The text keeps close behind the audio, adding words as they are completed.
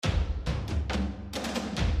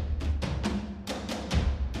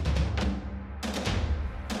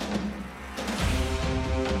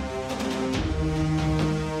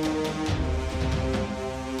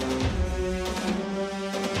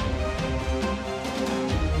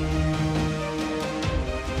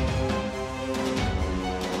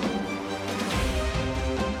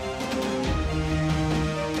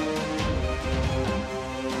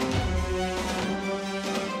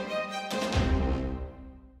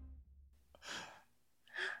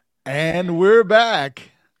And we're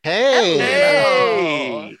back. Hey.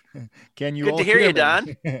 Hey. Can you Good all to hear hear you, me? Don.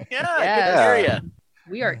 Yeah, good to Yeah. hear you.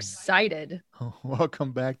 We are excited.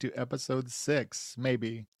 Welcome back to episode 6,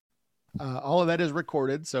 maybe. All of that is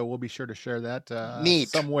recorded, so we'll be sure to share that Neat.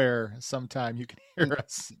 somewhere, sometime you can hear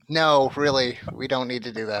us. No, really, we don't need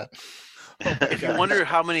to do that. Oh my If you gosh. wonder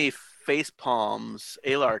how many face palms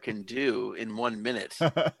Alar can do in 1 minute, you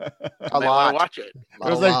A might want lot. to watch it.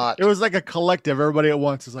 It was like a collective. Everybody at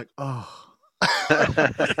once is like, oh.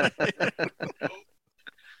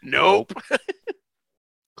 Nope.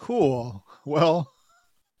 Cool. Well,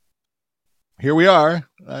 here we are.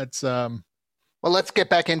 That's Well, let's get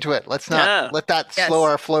back into it. Let's not Yeah. let that Yes. slow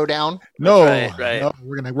our flow down. no, right. no,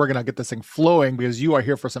 we're gonna get this thing flowing because you are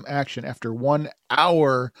here for some action after 1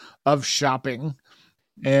 hour of shopping.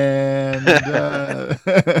 And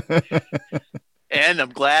And I'm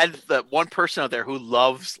glad that one person out there who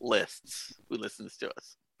loves lists, who listens to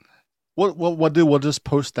us. we'll just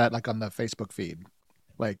post that like on the Facebook feed.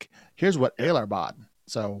 Like, here's what Alar bought.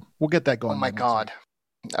 So we'll get that going. Oh my next God.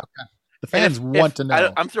 week. The fans And want to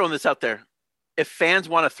know. I'm throwing this out there. If fans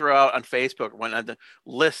want to throw out on Facebook the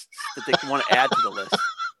lists that they want to add to the list,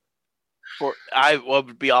 I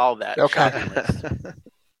would be all that. Okay. shopping list.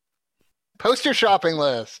 Post your shopping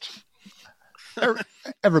list.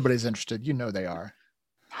 Everybody's interested. You know they are.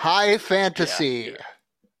 High fantasy.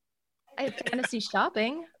 I have fantasy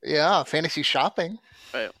shopping. Yeah, fantasy shopping.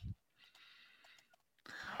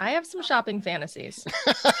 I have some shopping fantasies.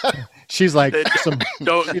 She's like,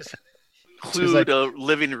 Don't she's include like- a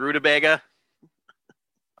living rutabaga.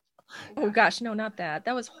 Oh gosh, no, not that.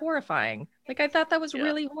 That was horrifying. Like I thought that was Yeah.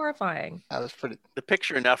 really horrifying. That was pretty. The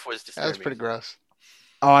picture enough was That disturbing. was pretty gross.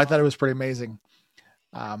 oh, I thought it was pretty amazing.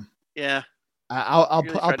 Yeah. I'll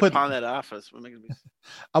Really I'll tried to put pawn that off us.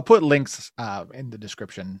 I'll put links in the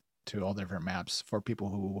description to all the different maps for people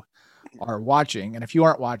who are watching. And if you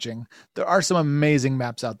aren't watching, there are some amazing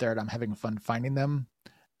maps out there, and I'm having fun finding them.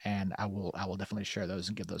 And I will definitely share those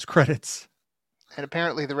and give those credits. And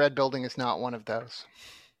apparently, the red building is not one of those.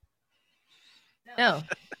 No.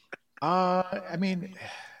 I mean,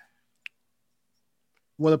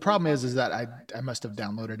 well, the problem is that I must have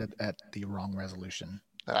downloaded it at the wrong resolution.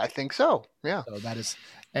 I think so. Yeah. So that is,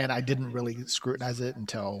 and I didn't really scrutinize it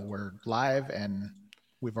until we're live, and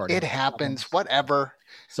we've already. It happens. Whatever.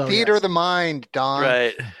 So Theater yes. of the mind, Don.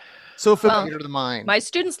 Right. So if it, Well, Theater of the mind. my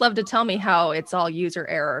students love to tell me how it's all user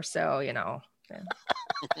error, so you know.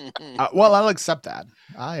 well, I'll accept that.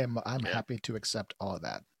 I'm happy to accept all of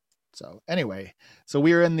that. So anyway, so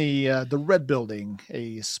we are in the red building,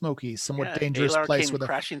 a smoky, somewhat dangerous Alar place came with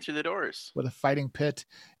crashing through the doors. a fighting pit,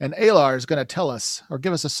 and Alar is going to tell us or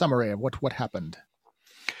give us a summary of what happened.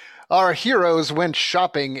 Our heroes went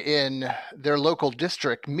shopping in their local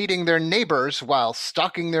district, meeting their neighbors while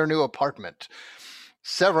stocking their new apartment.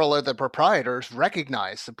 Several of the proprietors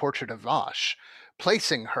recognized the portrait of Vash,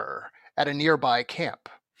 placing her at a nearby camp.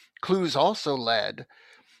 Clues also led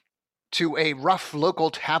to a rough local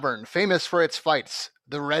tavern famous for its fights,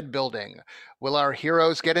 the Red Building. Will our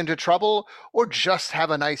heroes get into trouble or just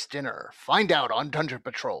have a nice dinner? Find out on Dungeon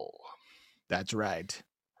Patrol. That's right.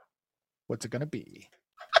 What's it going to be?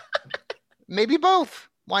 Maybe both.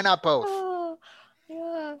 Why not both? Oh,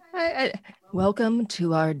 yeah. Welcome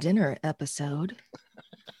to our dinner episode,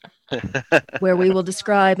 where we will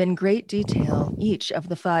describe in great detail each of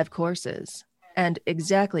the 5 courses and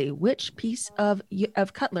exactly which piece of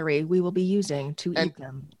cutlery we will be using to And- eat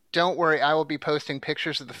them. Don't worry, I will be posting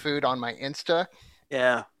pictures of the food on my Insta.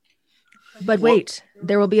 Yeah. But wait,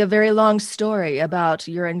 there will be a very long story about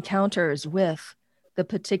your encounters with the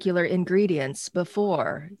particular ingredients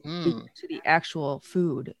before we get to the actual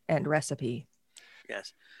food and recipe.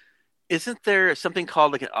 Yes. Isn't there something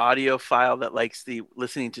called like an audio file that likes the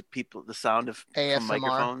listening to people, the sound of from ASMR.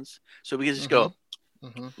 microphones? So we can just go,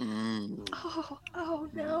 Mm-hmm. Oh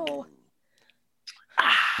no.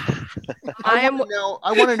 ah. I am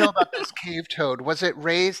I want to know about this cave toad. Was it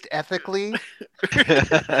raised ethically?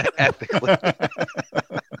 Ethically.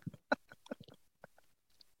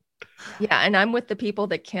 Yeah, and I'm with the people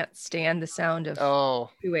that can't stand the sound of Oh,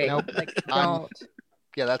 chewing. nope. Like, I'm- don't.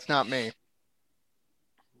 yeah, that's not me.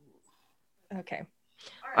 Okay.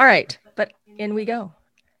 All right, but in we go.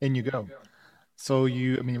 In you go. So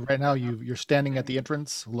right now you're standing at the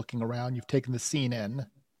entrance, looking around. You've taken the scene in,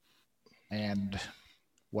 and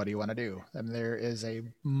what do you want to do? And there is a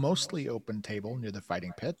mostly open table near the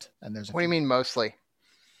fighting pit, and there's. What do you mean mostly?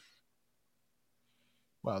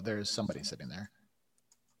 Well, there's somebody sitting there.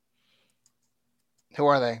 Who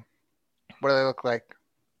are they? What do they look like?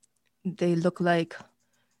 They look like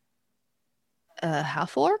a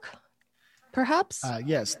half orc. perhaps?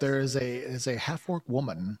 Yes, there is a half-orc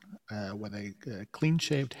woman with a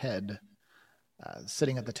clean-shaved head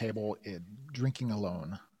sitting at the table, drinking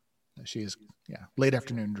alone. She's late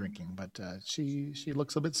afternoon drinking, but she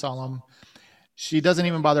looks a bit solemn. She doesn't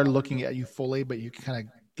even bother looking at you fully, but you can kind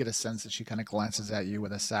of get a sense that she kind of glances at you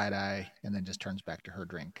with a side eye and then just turns back to her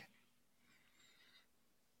drink.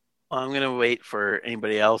 Well, I'm going to wait for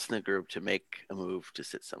anybody else in the group to make a move to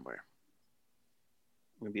sit somewhere.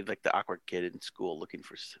 I'm going to be like the awkward kid in school looking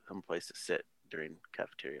for some place to sit during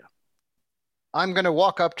cafeteria. I'm going to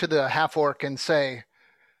walk up to the half-orc and say,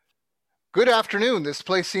 "Good afternoon. This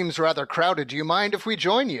place seems rather crowded. Do you mind if we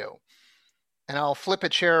join you?" And I'll flip a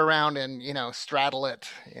chair around and, straddle it,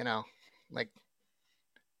 like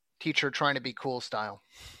teacher trying to be cool style.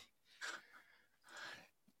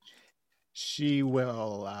 She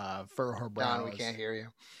will furrow her brows. Don, we can't hear you.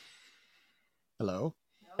 Hello?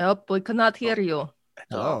 Nope, we cannot hear you.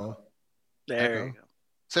 Hello? There you go.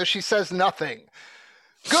 So she says nothing.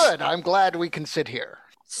 Good. I'm glad we can sit here.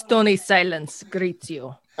 Stony silence greets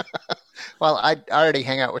you. Well, I already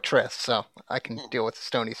hang out with Triss, so I can deal with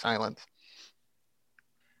stony silence.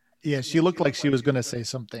 Yeah, she looked like she was going to say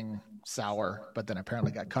something sour, but then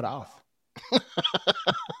apparently got cut off.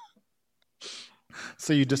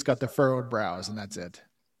 So you just got the furrowed brows, and that's it.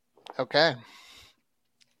 Okay.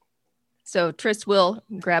 So Triss will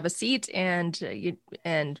grab a seat and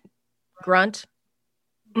grunt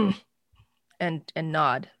and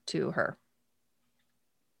nod to her.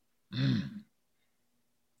 And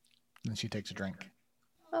she takes a drink.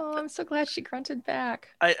 Oh, I'm so glad she grunted back.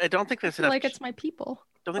 I don't think there's I feel enough. like it's my people.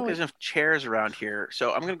 Don't think there's enough chairs around here,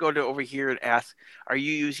 so I'm going to go over here and ask, "Are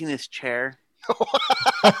you using this chair?"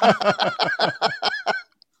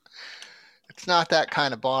 It's not that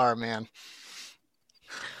kind of bar, man.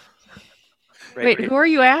 Wait, who are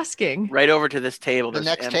you asking? Right over to this table. The this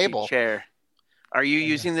next empty table. Chair. Are you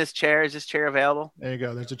using this chair? Is this chair available? There you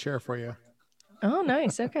go. There's a chair for you. Oh,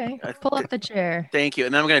 nice. Okay. Pull up the chair. Thank you.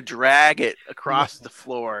 And then I'm going to drag it across the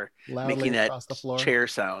floor, Loudly making that across the floor. chair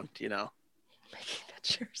sound, Making that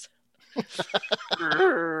chair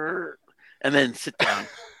and then sit down.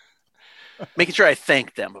 Making sure I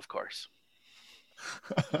thank them, of course.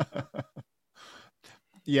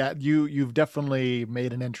 Yeah, you've definitely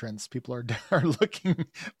made an entrance. People are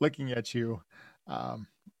looking at you.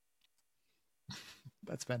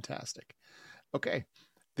 That's fantastic. Okay,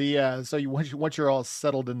 so once you're all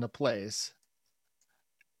settled into place,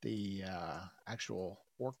 the actual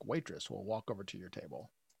orc waitress will walk over to your table.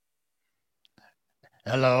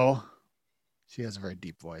 Hello. She has a very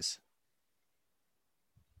deep voice.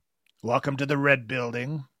 Welcome to the Red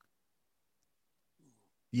Building.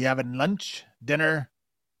 You having lunch, dinner?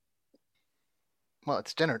 Well,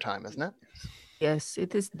 it's dinner time, isn't it? Yes,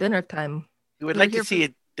 it is dinner time. We would We're like to here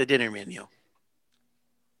see the dinner menu.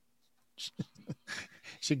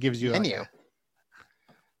 She gives you Menu.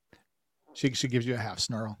 She gives you a half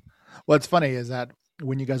snarl. What's funny is that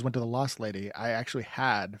when you guys went to the Lost Lady, I actually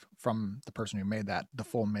had from the person who made that the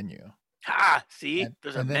full menu. Ah, see,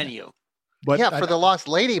 there's a and then- menu. But Yeah, for the Lost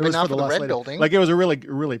Lady, it but was not for the Lost Red Lady. Building. Like it was a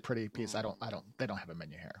really pretty piece. They don't have a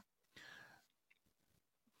menu here.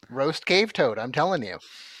 Roast cave toad, I'm telling you.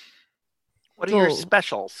 What are your So-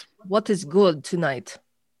 specials? What is good tonight?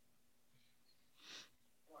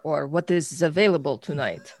 Or what is available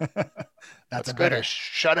tonight? That's a good better. as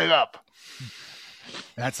shutting up.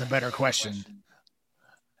 That's a better question.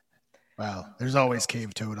 Well, there's always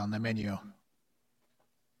cave toad on the menu.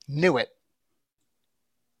 Knew it.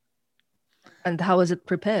 And how is it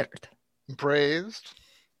prepared? Braised.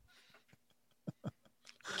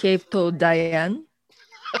 Cave toad Diane?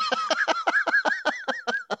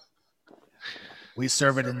 We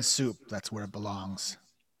serve it in soup. That's where it belongs.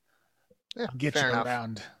 Yeah, Get fair you enough.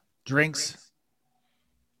 around. Drinks.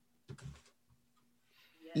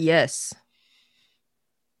 Yes.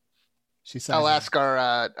 She says. I'll ask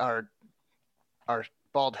our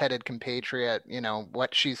bald-headed compatriot,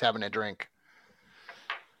 what she's having to drink.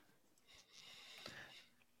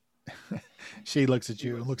 She looks at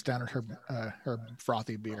you, looks down at her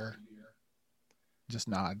frothy beer, just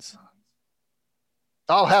nods.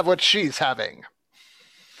 I'll have what she's having.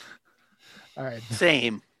 All right,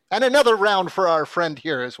 Same. And another round for our friend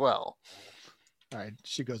here as well. all right.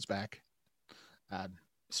 She goes back,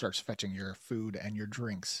 starts fetching your food and your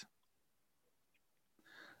drinks.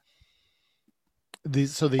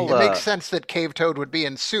 Hold It on. makes sense that cave toad would be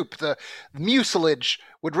in soup. The mucilage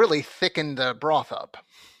would really thicken the broth up.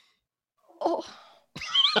 Oh.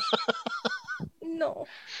 No.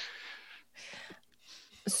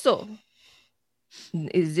 So,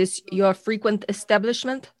 is this your frequent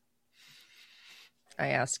establishment? I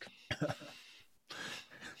ask.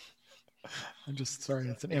 I'm just sorry.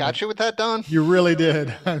 It's an I image. got you with that, Don? You really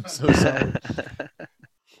did. I'm so sorry.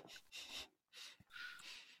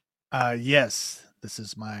 Yes, this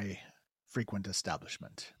is my frequent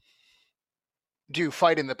establishment. Do you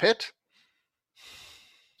fight in the pit?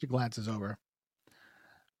 She glances over.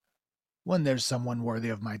 When there's someone worthy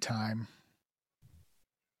of my time.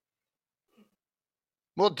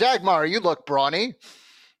 Well, Dagmar, you look brawny.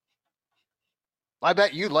 I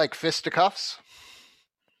bet you like fisticuffs.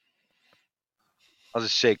 I'll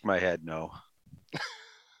just shake my head no.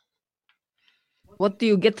 What do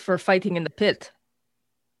you get for fighting in the pit?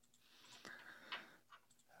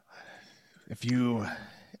 If you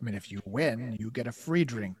win, you get a free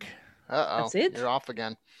drink. Uh-oh. That's it? You're off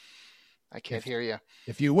again. I can't hear you.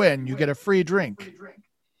 If you win, you get a free drink.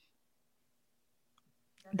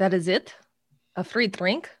 That is it? A free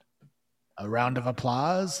drink? A round of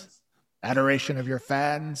applause, adoration of your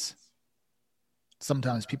fans.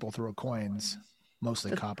 Sometimes people throw coins,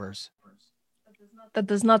 mostly coppers. That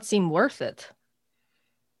does not seem worth it.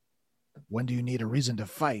 When do you need a reason to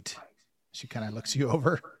fight? She kind of looks you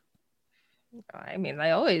over. I mean,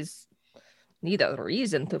 I always need a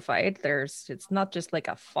reason to fight. It's not just like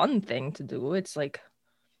a fun thing to do. It's like,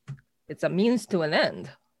 it's a means to an end.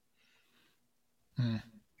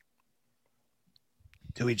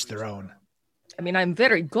 To each their own. I mean, I'm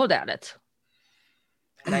very good at it.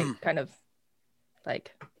 And I kind of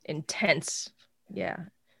like intense. Yeah.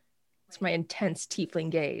 It's my intense tiefling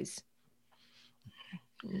gaze.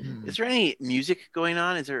 Is there any music going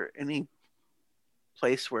on? Is there any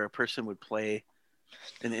place where a person would play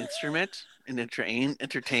an instrument and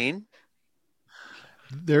entertain?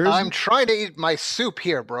 I'm trying to eat my soup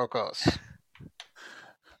here, Brokos.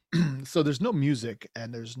 So there's no music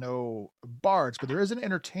and there's no bards, but there is an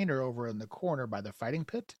entertainer over in the corner by the fighting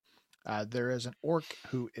pit. There is an orc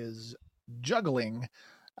who is juggling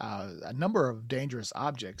a number of dangerous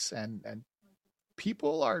objects, and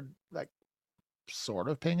people are like sort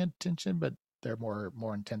of paying attention, but they're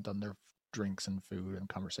more intent on their drinks and food and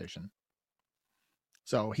conversation.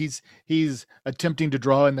 So he's attempting to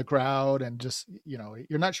draw in the crowd, and just,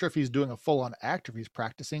 you're not sure if he's doing a full-on act or if he's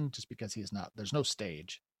practicing, just because there's no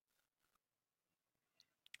stage.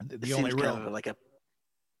 The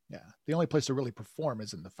only place to really perform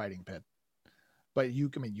is in the fighting pit. But you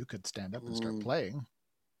could stand up and start playing.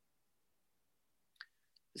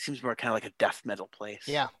 It seems more kind of like a death metal place.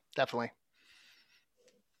 Yeah, definitely.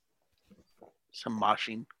 Some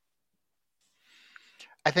moshing.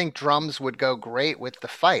 I think drums would go great with the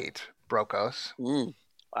fight, Brokos.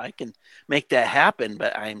 I can make that happen,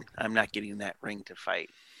 but I'm not getting that ring to fight.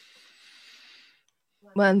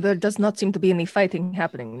 Well, there does not seem to be any fighting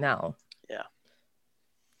happening now. Yeah.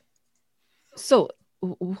 So,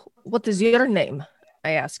 what is your name?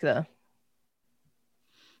 I ask the...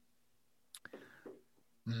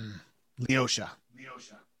 Leosha.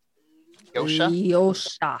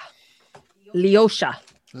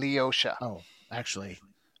 Leosha. Oh, actually,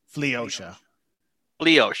 Fleosha.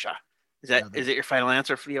 Fleosha. Is it your final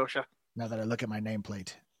answer, Fleosha? Now that I look at my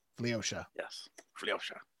nameplate, Fleosha. Yes,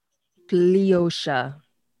 Fleosha. Fleosha.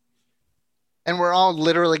 And we're all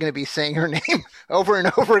literally going to be saying her name over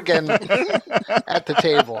and over again at the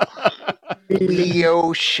table.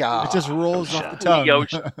 Leosha. It just rolls off the tongue.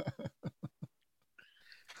 Leosha.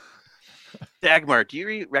 Dagmar, do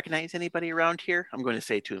you recognize anybody around here? I'm going to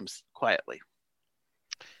say to him quietly.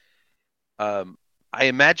 I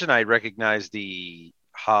imagine I recognize the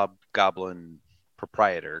hobgoblin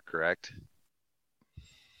proprietor, correct?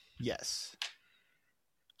 Yes.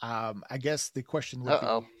 I guess the question would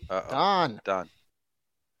be... Don.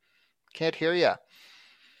 Can't hear you.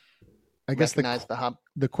 I guess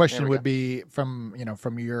the question would be from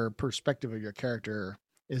your perspective of your character,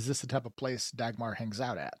 is this the type of place Dagmar hangs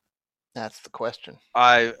out at? That's the question.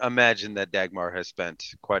 I imagine that Dagmar has spent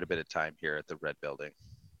quite a bit of time here at the Red Building.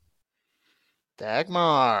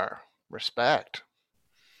 Dagmar. Respect.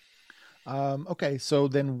 Okay, so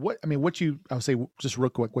then I would say just real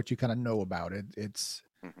quick, what you kind of know about it. It's,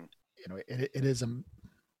 it is I'm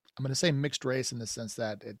going to say mixed race in the sense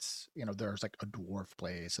that it's, there's like a dwarf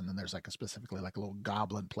place, and then there's like specifically like a little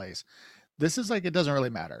goblin place. This is like, it doesn't really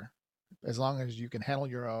matter as long as you can handle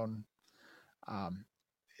your own.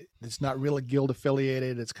 It's not really guild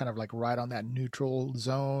affiliated. It's kind of like right on that neutral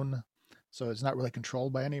zone. So it's not really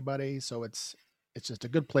controlled by anybody. So it's just a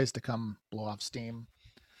good place to come blow off steam.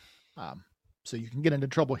 So you can get into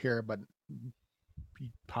trouble here, but you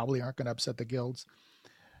probably aren't going to upset the guilds.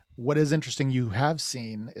 What is interesting you have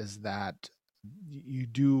seen is that you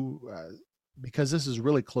do, because this is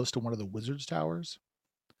really close to one of the wizards' towers,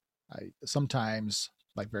 sometimes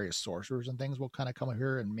like various sorcerers and things will kind of come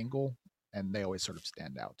here and mingle and they always sort of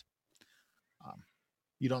stand out.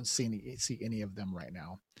 You don't see any of them right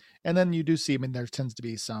now, and then you do see. I mean, there tends to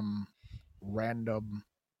be some random,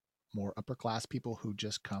 more upper class people who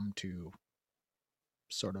just come to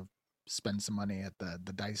sort of spend some money at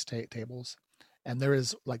the dice tables, and there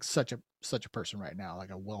is like such a person right now,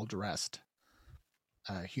 like a well dressed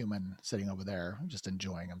human sitting over there just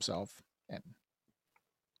enjoying himself, and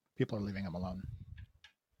people are leaving him alone.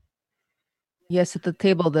 Yes, at the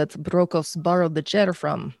table that Brokos borrowed the chair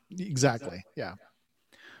from. Exactly. Yeah.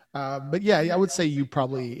 But yeah, I would say you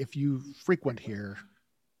probably, if you frequent here,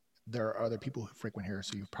 there are other people who frequent here,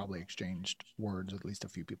 so you've probably exchanged words with at least a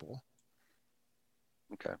few people.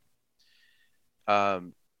 Okay.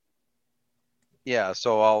 Yeah,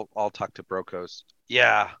 so I'll talk to Brokos.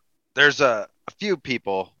 Yeah, there's a few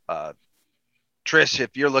people. Trish,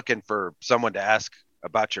 if you're looking for someone to ask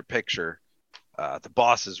about your picture, the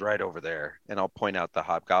boss is right over there, and I'll point out the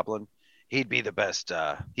hobgoblin. He'd be the best.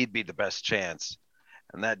 He'd be the best chance.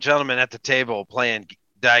 And that gentleman at the table playing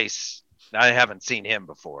dice, I haven't seen him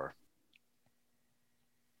before.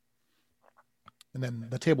 And then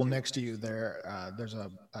the table next to you there's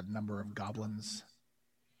a number of goblins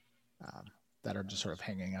that are just sort of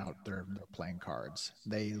hanging out. They're playing cards.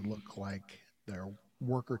 They look like they're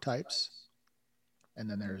worker types. And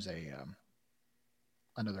then there's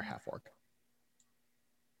another half orc.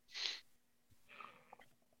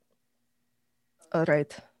 All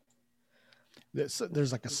right.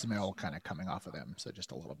 There's like a smell kind of coming off of them, so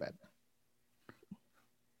just a little bit.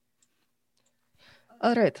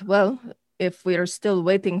 All right. Well, if we are still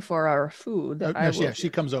waiting for our food, she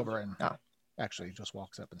comes over and actually just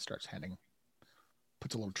walks up and starts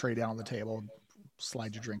puts a little tray down on the table,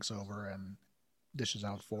 slides your drinks over, and dishes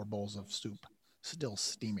out 4 bowls of soup, still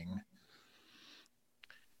steaming.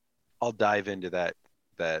 I'll dive into that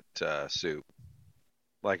soup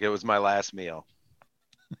like it was my last meal.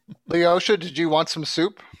 Leosha, did you want some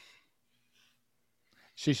soup?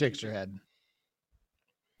 She shakes her head.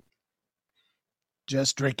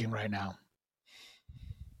 Just drinking right now.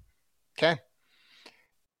 Okay.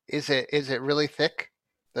 Is it really thick?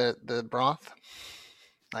 The broth?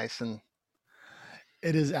 Nice and...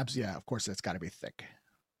 It is absolutely, yeah, of course it's got to be thick.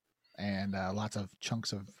 And lots of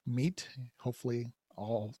chunks of meat, hopefully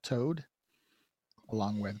all toad,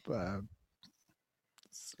 along with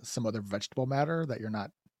some other vegetable matter that you're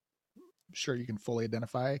not sure you can fully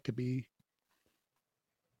identify. It could be,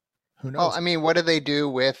 who knows? Well, I mean, what do they do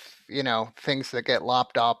with, things that get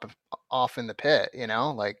lopped off in the pit,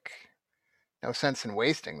 like no sense in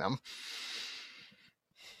wasting them.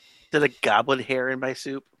 Is there a goblin hair in my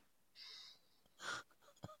soup?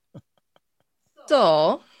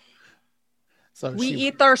 So we she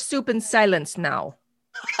eat our soup in silence now.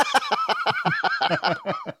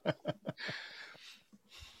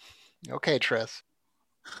 Okay, Triss.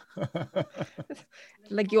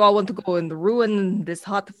 Like you all want to go and ruin this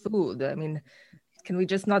hot food. I mean, can we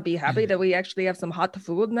just not be happy that we actually have some hot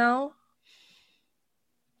food now?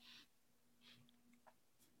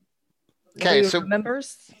 Okay, so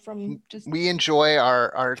members from just we enjoy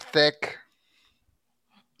our thick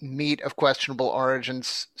meat of questionable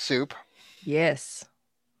origins soup. Yes.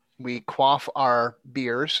 We quaff our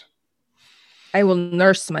beers. I will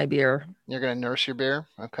nurse my beer. You're going to nurse your beer?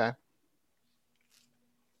 Okay.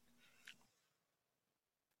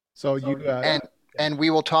 So you and we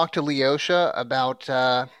will talk to Leosha about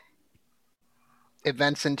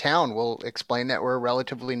events in town. We'll explain that we're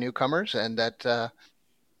relatively newcomers and that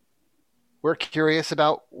we're curious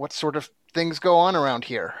about what sort of things go on around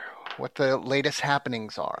here, what the latest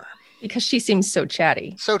happenings are. Because she seems so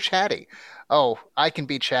chatty. So chatty. Oh, I can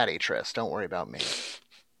be chatty, Triss. Don't worry about me.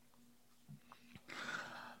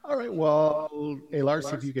 All right. Well, Alar,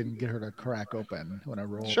 see if you can get her to crack open when I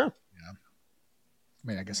roll. Sure. Yeah. I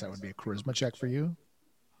mean, I guess that would be a charisma check for you.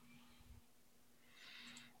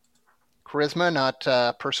 Charisma,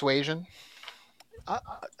 not persuasion?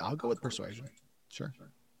 I'll go with persuasion. Sure.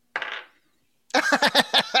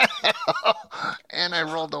 And I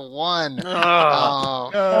rolled a 1. Oh.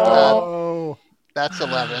 No. That's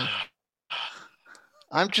 11.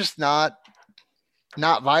 I'm just not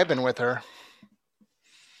vibing with her.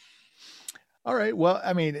 All right. Well,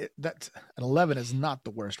 I mean, that's an 11 is not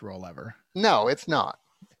the worst roll ever. No, it's not.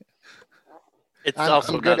 It's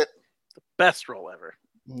also good not at... the best roll ever.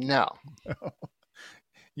 No.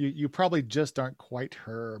 You probably just aren't quite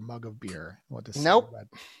her mug of beer. What to say, nope. But...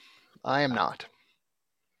 I am not.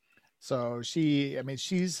 So she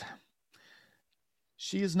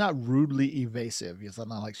is not rudely evasive. It's not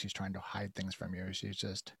like she's trying to hide things from you.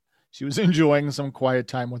 She was enjoying some quiet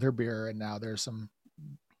time with her beer, and now there's some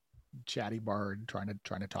chatty bard trying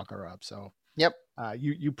to talk her up. So Yep.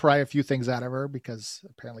 You pry a few things out of her because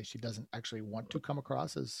apparently she doesn't actually want to come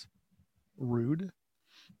across as rude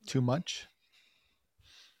too much.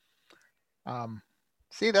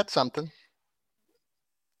 See, that's something.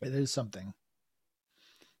 It is something.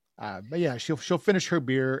 But yeah, she'll finish her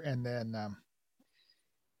beer and then.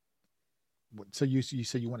 So you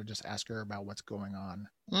said you want to just ask her about what's going on.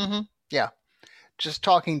 Mm-hmm. Yeah, just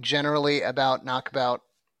talking generally about Knockabout.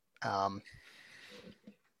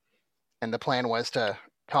 And the plan was to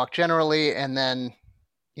talk generally and then,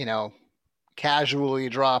 casually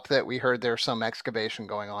drop that we heard there's some excavation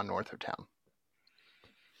going on north of town.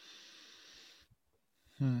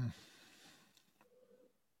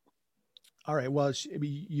 All right. Well,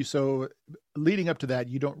 so leading up to that,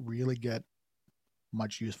 you don't really get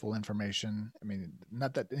much useful information. I mean,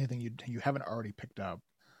 not that anything you haven't already picked up.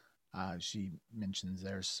 She mentions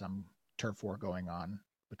there's some turf war going on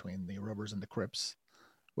between the Rovers and the Crips,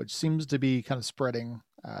 which seems to be kind of spreading.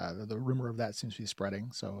 The rumor of that seems to be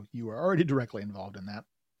spreading. So you were already directly involved in that.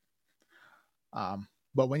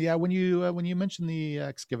 But when you mention the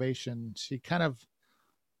excavation, she kind of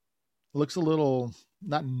looks a little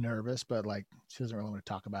not nervous, but like she doesn't really want to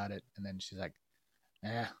talk about it. And then she's like,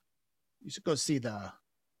 you should go see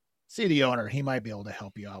the owner. He might be able to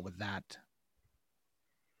help you out with that.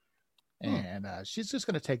 And she's just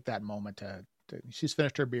going to take that moment she's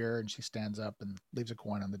finished her beer and she stands up and leaves a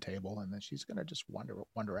coin on the table. And then she's going to just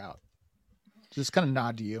wander out. Just kind of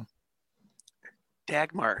nod to you.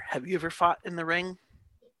 Dagmar, have you ever fought in the ring?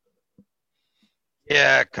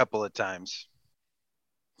 Yeah, a couple of times.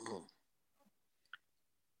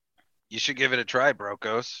 You should give it a try,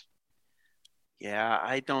 Brokos. Yeah,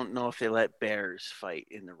 I don't know if they let bears fight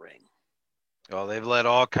in the ring. Well, they've let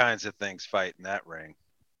all kinds of things fight in that ring.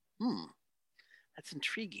 That's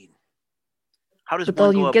intriguing. How does but one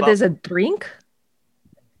all go you about... get is a drink?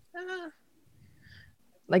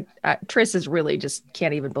 Triss is really just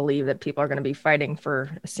can't even believe that people are going to be fighting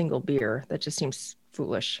for a single beer. That just seems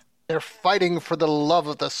foolish. They're fighting for the love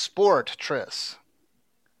of the sport, Triss.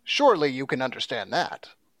 Surely you can understand that.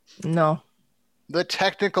 No. The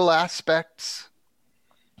technical aspects.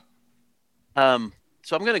 So I'm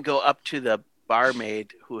going to go up to the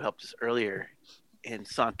barmaid who helped us earlier and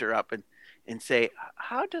saunter up and say,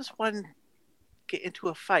 how does one get into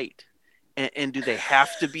a fight? And do they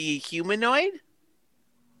have to be humanoid?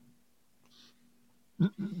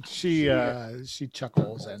 She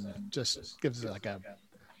chuckles and just gives like a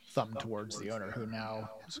thumb towards the owner, who now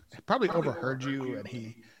probably overheard you, and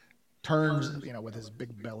he turns, with his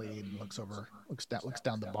big belly and looks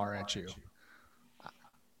down the bar at you.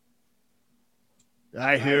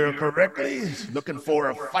 I hear correctly? Looking for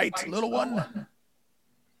a fight, little one?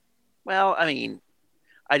 Well, I mean,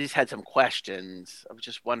 I just had some questions. I was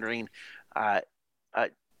just wondering,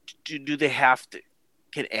 do they have to?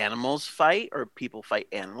 Can animals fight, or people fight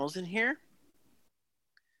animals in here?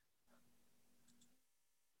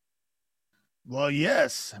 Well,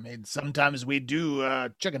 yes. I mean, sometimes we do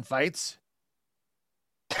chicken fights.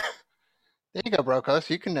 There you go, Brokos.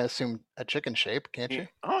 You can assume a chicken shape, can't you?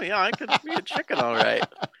 Oh, yeah, I could be a chicken, all right.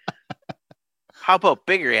 How about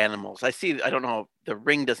bigger animals? I don't know, the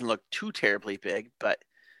ring doesn't look too terribly big, but,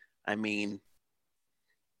 I mean...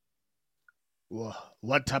 Well,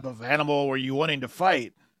 what type of animal were you wanting to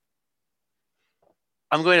fight?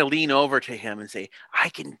 I'm going to lean over to him and say, I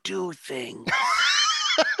can do things.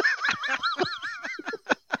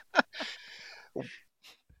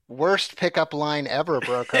 Worst pickup line ever,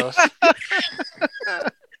 Brokos.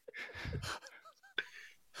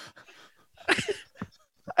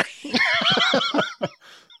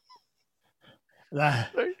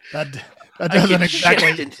 that doesn't exactly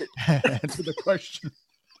answer the question.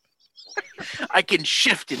 I can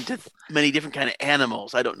shift into many different kind of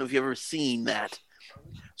animals. I don't know if you've ever seen that.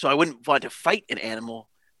 So I wouldn't want to fight an animal,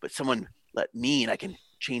 but someone let me and I can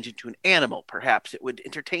change into an animal. Perhaps it would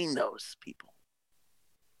entertain those people.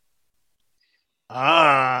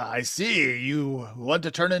 Ah, I see. You want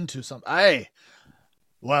to turn into some...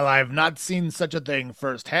 Well, I've not seen such a thing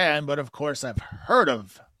firsthand, but of course I've heard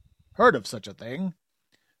of such a thing.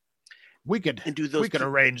 We could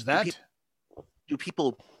arrange that. Do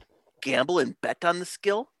people gamble and bet on the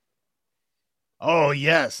skill? Oh,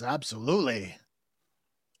 yes, absolutely.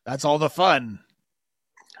 That's all the fun.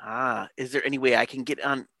 Is there any way I can get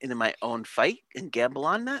into my own fight and gamble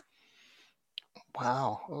on that?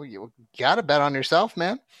 Wow. Oh, you gotta bet on yourself,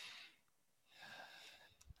 man.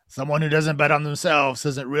 Someone who doesn't bet on themselves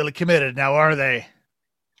isn't really committed, now are they?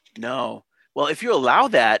 No. Well, if you allow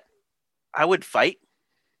that, I would fight.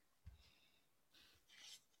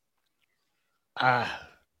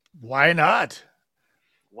 Why not?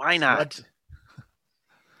 Why not?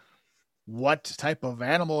 What type of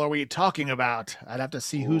animal are we talking about? I'd have to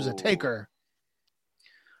see who's a Ooh. taker.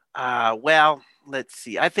 Well, let's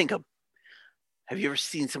see. Have you ever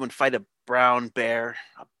seen someone fight a brown bear,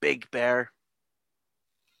 a big bear?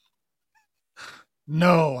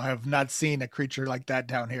 No, I have not seen a creature like that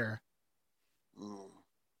down here. Mm.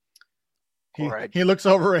 He looks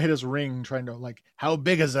over at his ring, trying to how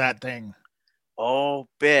big is that thing? Oh,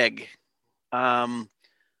 big.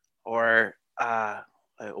 Or a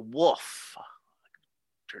wolf.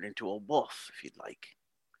 Turn into a wolf if you'd like.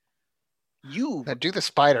 Now do the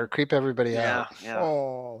spider. Creep everybody out. Yeah.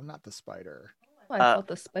 Oh, not the spider. I thought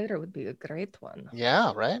the spider would be a great one.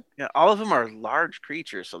 Yeah, right? Yeah, all of them are large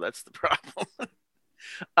creatures, so that's the problem.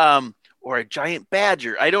 Or a giant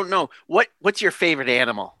badger. I don't know. What's your favorite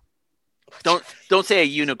animal? Don't say a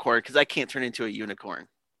unicorn, because I can't turn into a unicorn.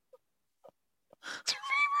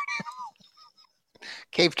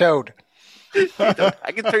 Cave toad.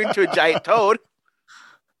 I can turn into a giant toad.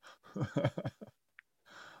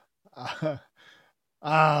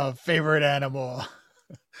 Favorite animal.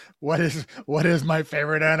 What is my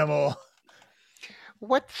favorite animal?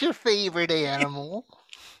 What's your favorite animal?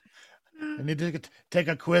 I need to take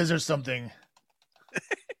a quiz or something.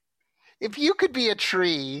 If you could be a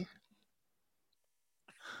tree.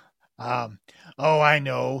 Oh, I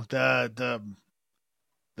know the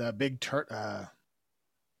big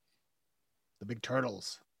the big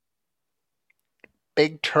turtles.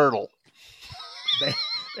 Big turtle.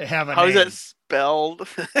 They have a How name. is that spelled?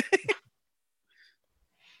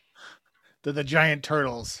 They're the giant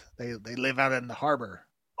turtles. They live out in the harbor.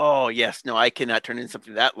 Oh, yes. No, I cannot turn into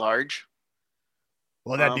something that large.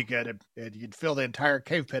 Well, that'd be good. You'd fill the entire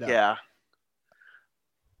cave pit up. Yeah.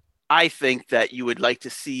 I think that you would like to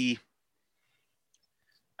see.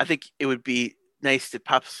 I think it would be nice to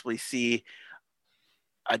possibly see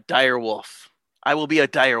a dire wolf. I will be a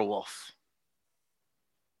dire wolf.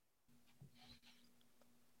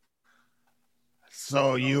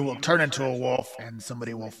 So you will turn into a wolf and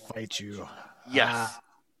somebody will fight you. Yes.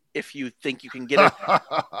 If you think you can get it,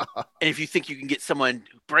 and if you think you can get someone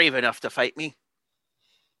brave enough to fight me.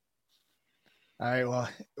 All right, well,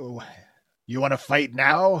 you want to fight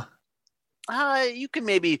now? You can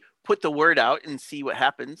maybe put the word out and see what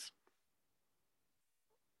happens.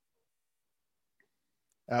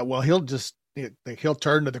 Well, he'll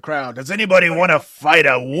turn to the crowd. Does anybody want to fight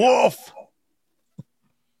a wolf?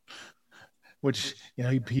 Which,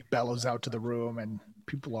 he bellows out to the room, and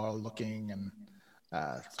people are looking and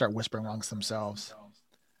start whispering amongst themselves.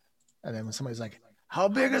 And then when somebody's like, "How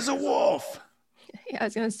big is a wolf?" Yeah, I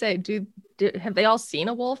was gonna say, have they all seen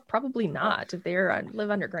a wolf? Probably not. If they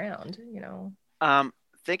live underground,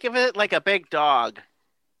 Think of it like a big dog,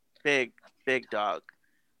 big dog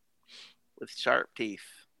with sharp teeth.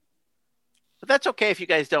 But that's okay if you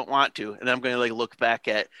guys don't want to. And I'm going to look back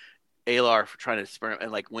at Alar for trying to spur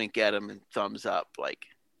and wink at him and thumbs up,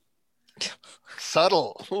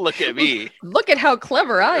 subtle. Look at me. Look at how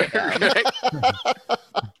clever I am.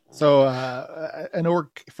 So an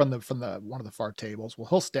orc from the one of the far tables,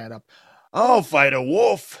 he'll stand up. I'll fight a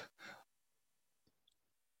wolf.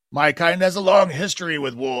 My kind has a long history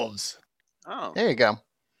with wolves. Oh, there you go.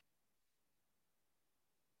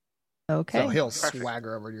 Okay. So he'll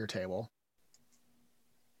swagger over to your table.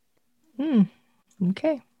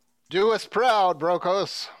 Okay. Do us proud,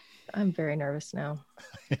 Brokos. I'm very nervous now.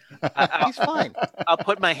 He's fine. I'll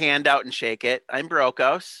put my hand out and shake it. I'm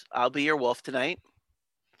Brokos. I'll be your wolf tonight.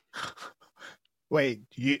 Wait,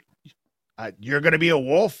 you're going to be a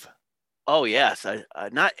wolf? Oh, yes.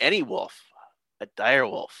 Not any wolf. A dire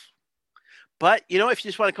wolf. But, if you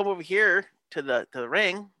just want to come over here to the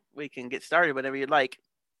ring, we can get started whenever you'd like.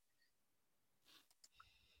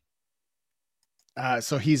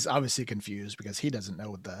 So he's obviously confused because he doesn't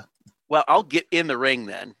know Well, I'll get in the ring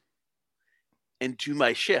then and do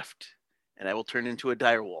my shift, and I will turn into a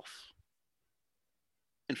dire wolf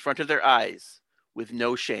in front of their eyes with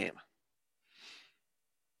no shame.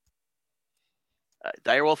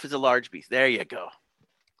 Dire wolf is a large beast. There you go.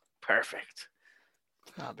 Perfect.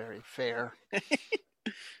 Not very fair.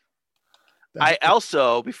 I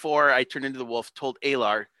also, before I turned into the wolf, told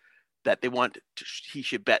Alar that he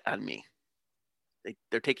should bet on me.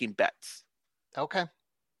 They're taking bets. Okay.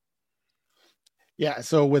 Yeah,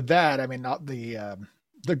 so with that,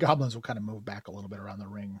 the goblins will kind of move back a little bit around the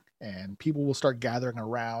ring, and people will start gathering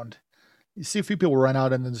around. You see a few people run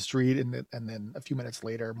out into the street, and then a few minutes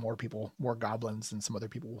later, more goblins, and some other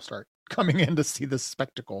people will start coming in to see this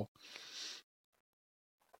spectacle.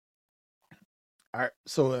 All right,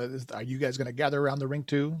 so are you guys going to gather around the ring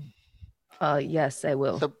too? Yes, I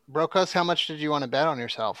will. So, Brokos, how much did you want to bet on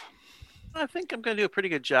yourself? I think I'm going to do a pretty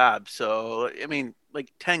good job. So, I mean,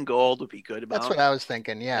 like 10 gold would be good That's amount. what I was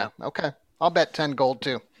thinking. Yeah. Okay. I'll bet 10 gold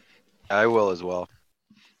too. I will as well.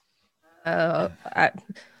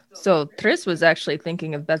 So Tris was actually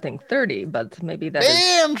thinking of betting 30, but maybe that is.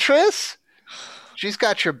 Damn, Tris! She's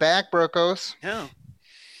got your back, Brokos. Yeah.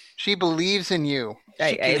 She believes in you.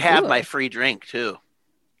 She can have my free drink too.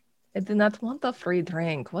 I do not want a free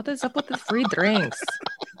drink. What is up with the free drinks?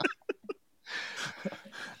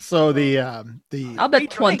 So the I'll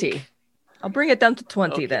bet 20. I'll bring it down to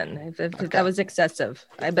 20 Okay. then. If that was excessive,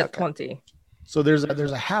 I bet 20. So there's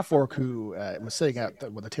a half orc who was sitting at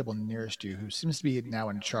the table nearest you, who seems to be now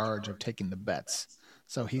in charge of taking the bets.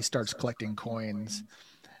 So he starts collecting coins,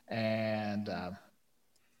 and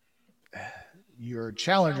your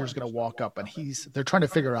challenger is going to walk up, and they're trying to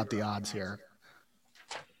figure out the odds here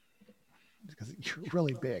because you're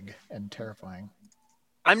really big and terrifying.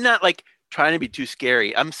 I'm not like trying to be too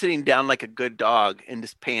scary. I'm sitting down like a good dog and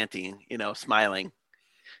just panting, smiling.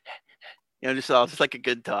 Just like a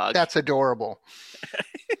good dog. That's adorable.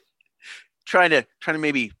 Trying to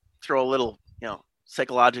maybe throw a little,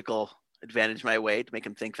 psychological advantage my way to make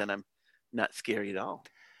him think that I'm not scary at all.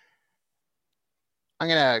 I'm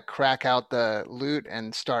gonna crack out the lute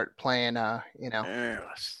and start playing,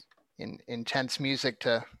 intense music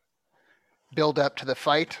to build up to the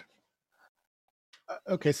fight.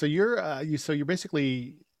 Okay, so you're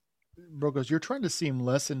basically, Brokos, you're trying to seem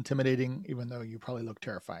less intimidating, even though you probably look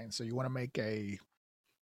terrifying. So you want to make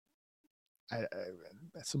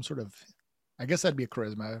some sort of, I guess that'd be a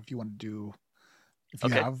charisma if you want to do. If you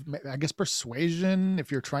have, I guess, persuasion.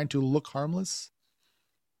 If you're trying to look harmless.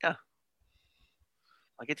 Yeah.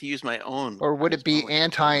 I get to use my own. Or would it be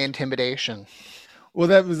anti-intimidation? Well,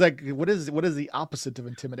 that was like, what is the opposite of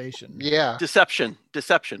intimidation? Yeah. Deception.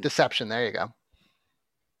 There you go.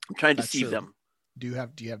 I'm trying to deceive them. Do you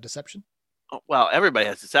have deception? Oh, well, everybody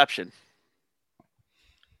has deception.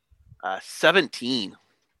 17.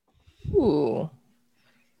 Ooh.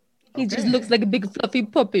 He just looks like a big fluffy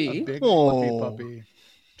puppy. A big fluffy puppy.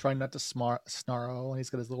 Trying not to snarl. He's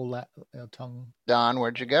got his little tongue. Don,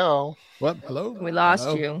 where'd you go? What? Hello? We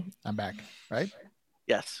lost you. I'm back, right?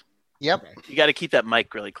 Yes. Yep. Okay. You got to keep that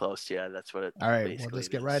mic really close. Yeah, that's what it All right, we'll just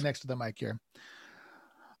get right next to the mic here.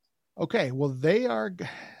 Okay, well,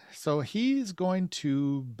 so he's going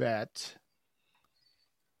to bet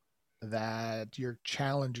that your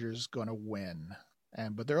challenger's going to win,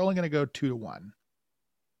 but they're only going to go 2-1.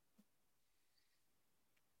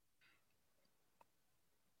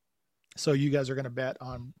 So you guys are going to bet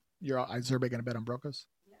on is everybody going to bet on Brokos?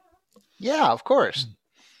 Yeah, of course.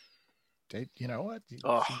 You know what?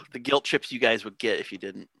 The guilt trips you guys would get if you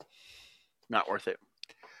didn't. Not worth it.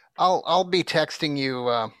 I'll be texting you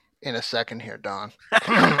in a second here, Don.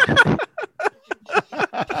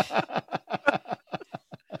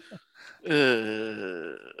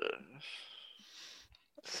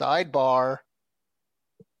 Sidebar.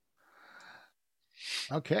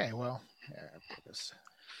 Okay, well, here, I'll put this.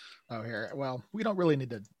 Oh, here. Well, we don't really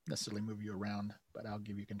need to necessarily move you around, but I'll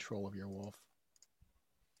give you control of your wolf.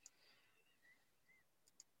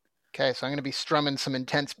 Okay, so I'm going to be strumming some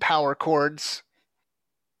intense power chords.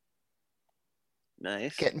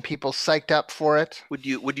 Nice. Getting people psyched up for it. Would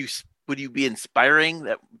you be inspiring?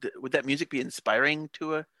 Would that music be inspiring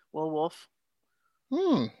to a wolf?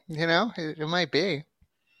 It might be.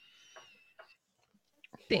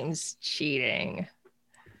 Seems cheating.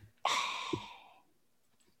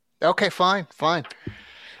 Okay, fine.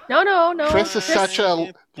 No. Chris is such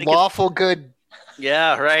a lawful good.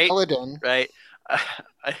 Yeah, right. Paladin. Right.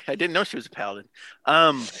 I didn't know she was a paladin.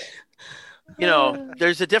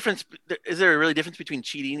 There's a difference. Is there a really difference between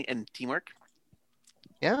cheating and teamwork?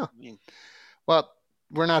 Yeah. Well,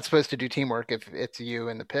 we're not supposed to do teamwork if it's you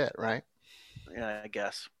in the pit, right? Yeah, I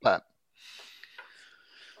guess. But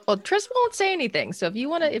well, Tris won't say anything. So if you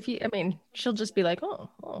want to, she'll just be like,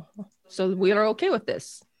 oh. So we are okay with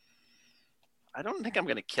this. I don't think I'm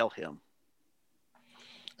going to kill him.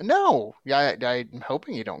 No. Yeah, I'm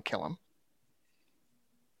hoping you don't kill him.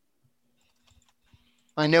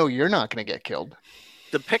 I know you're not going to get killed.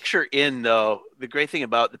 The picture the great thing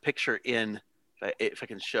about the picture if I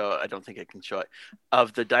can show, I don't think I can show it,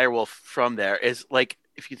 of the direwolf from there is like,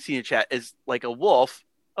 if you can see in the chat, is like a wolf,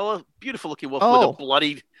 a beautiful looking wolf with a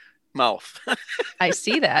bloodied mouth. I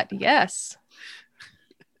see that. Yes.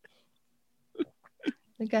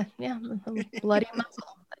 Okay. Yeah. Bloody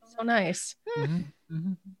muzzle. That's so nice.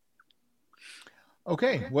 Mm-hmm.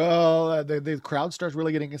 Okay. Well, the crowd starts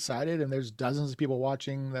really getting excited, and there's dozens of people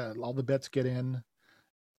watching. All the bets get in.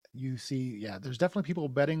 you see, yeah, there's definitely people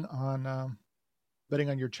betting on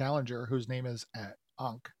your challenger, whose name is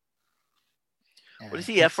Ankh. What does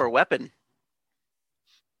he have for a weapon?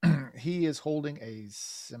 He is holding a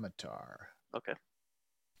scimitar. Okay.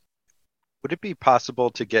 Would it be possible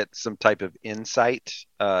to get some type of insight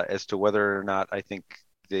as to whether or not I think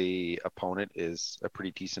the opponent is a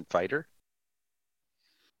pretty decent fighter?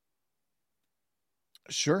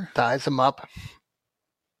 Sure. Ties him up.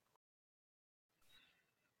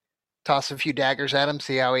 Toss a few daggers at him,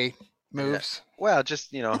 see how he moves. Yeah. Well,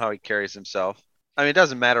 just, how he carries himself. I mean, it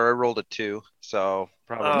doesn't matter. I rolled a 2, so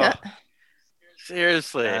probably.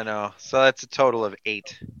 Seriously. I know. So that's a total of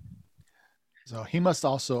 8. So he must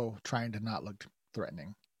also trying to not look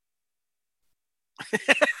threatening.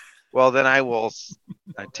 Well, then I will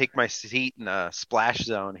take my seat in a splash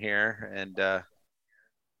zone here and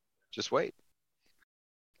just wait.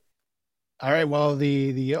 All right. Well,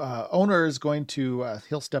 the owner is going to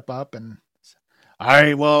he'll step up and. All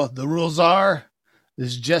right. Well, the rules are this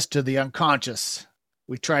is just to the unconscious.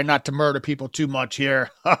 We try not to murder people too much here.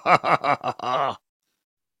 Then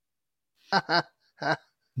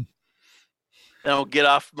I'll get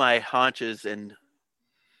off my haunches and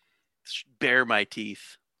bare my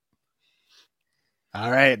teeth.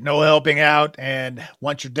 All right. No helping out. And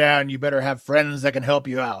once you're down, you better have friends that can help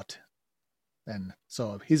you out. And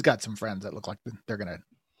so he's got some friends that look like they're going to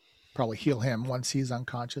probably heal him once he's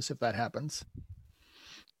unconscious, if that happens.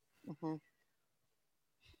 Mm-hmm.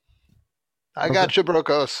 I got you,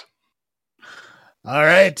 Brokos. All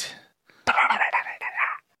right.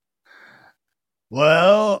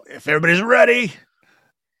 Well, if everybody's ready,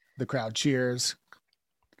 the crowd cheers.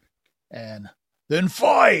 And then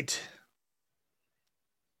fight.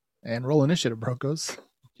 And roll initiative, Brokos.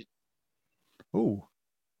 Ooh.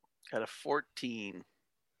 Got a 14.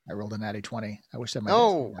 I rolled a natty 20. I wish that might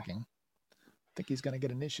be working. I think he's going to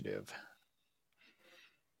get initiative.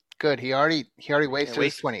 Good. He already wasted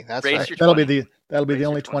his 20. That's right. That'll be the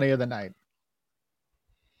only 20 of the night.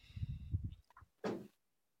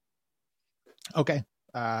 Okay.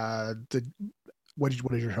 What is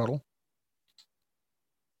your total?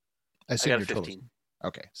 I got a 15. Total.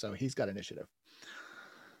 Okay, so he's got initiative.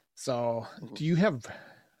 So, do you have?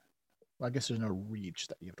 Well, I guess there's no reach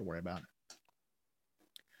that you have to worry about.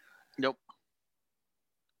 Nope.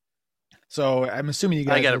 So I'm assuming you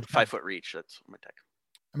guys. I got a 5-foot reach. That's my tech.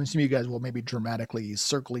 I'm assuming you guys will maybe dramatically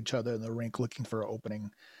circle each other in the rink looking for an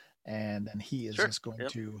opening, and then he is just going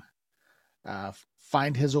to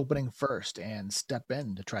find his opening first and step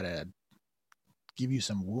in to try to give you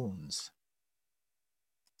some wounds.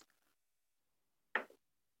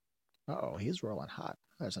 Oh, he's rolling hot.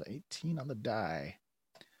 There's an 18 on the die.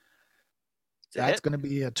 That's going to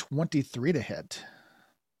be a 23 to hit.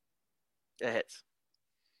 It hits.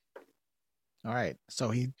 All right. So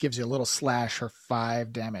he gives you a little slash for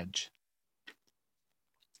 5 damage.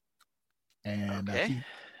 And he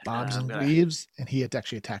bobs and leaves, and he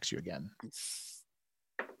actually attacks you again.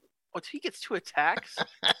 What, he gets 2 attacks? If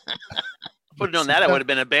I would have known that, I would have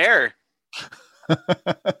been a bear.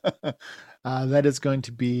 That is going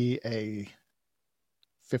to be a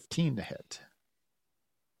 15 to hit.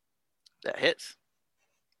 That hits.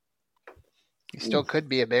 You still could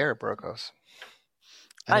be a bear, Brokos.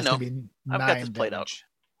 I know. I've got this played out.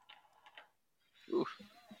 Oof.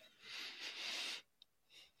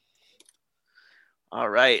 All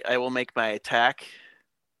right. I will make my attack.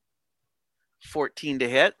 14 to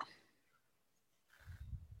hit.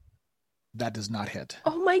 That does not hit.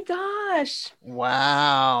 Oh my gosh.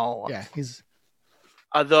 Wow. Yeah, he's.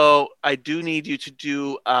 Although I do need you to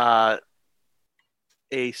do a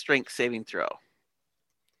strength saving throw.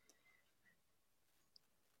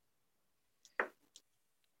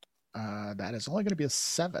 That is only going to be a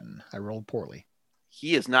 7. I rolled poorly.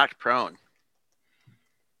 He is knocked prone.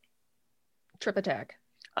 Trip attack.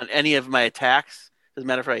 On any of my attacks, doesn't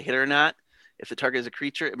matter if I hit or not. If the target is a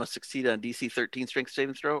creature, it must succeed on DC 13 strength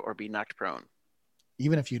saving throw or be knocked prone.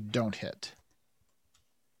 Even if you don't hit.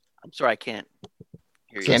 I'm sorry, I can't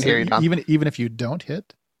hear you. Can't hear you, Tom. Even if you don't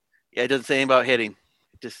hit? Yeah, it doesn't say anything about hitting.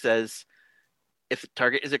 It just says if the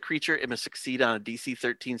target is a creature, it must succeed on a DC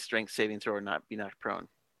 13 strength saving throw or not be knocked prone.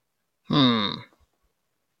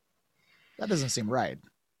 That doesn't seem right.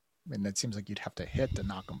 I mean, it seems like you'd have to hit to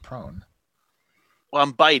knock him prone. Well,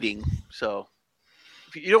 I'm biting, so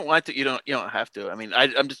if you don't want to, you don't have to. I mean,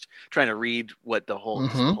 I'm just trying to read what the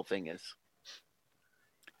whole thing is.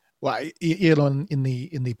 Well, in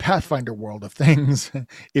the Pathfinder world of things,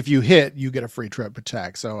 if you hit, you get a free trip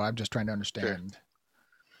attack. So I'm just trying to understand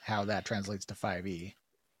how that translates to 5e.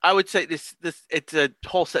 I would say this it's a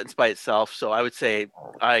whole sentence by itself. So I would say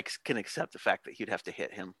I can accept the fact that you'd have to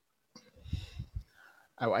hit him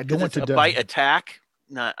I don't 'Cause want it's to a bite attack.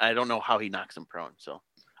 I don't know how he knocks him prone, so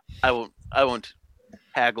I won't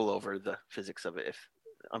haggle over the physics of it. If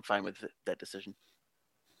I'm fine with that decision.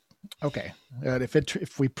 Okay.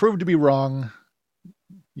 If we prove to be wrong,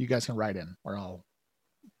 you guys can write in, or I'll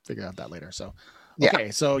figure out that later. So, Yeah.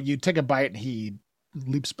 okay. So you take a bite, and he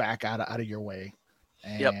leaps back out of your way,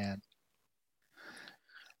 and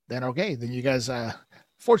then then you guys.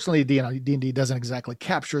 Fortunately, D&D doesn't exactly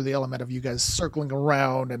capture the element of you guys circling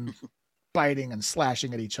around and biting and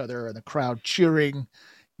slashing at each other, and the crowd cheering.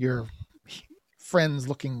 Your friends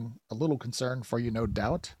looking a little concerned for you, no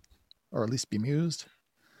doubt, or at least bemused.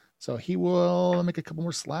 So he will make a couple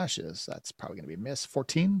more slashes. That's probably going to be a miss.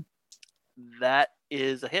 14. That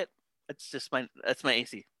is a hit. That's my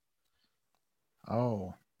AC.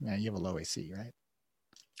 Oh, yeah, you have a low AC, right?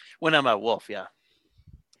 When I'm a wolf, yeah.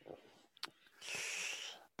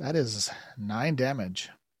 That is 9 damage.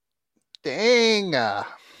 Dang. I'm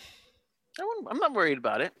not worried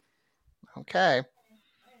about it. Okay.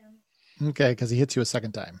 Okay, because he hits you a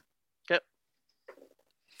second time. Yep.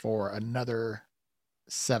 For another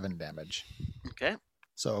 7 damage. Okay.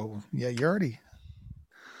 So, yeah, you're already...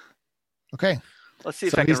 Okay. Let's see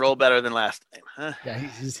if I can roll better than last time. Huh? Yeah,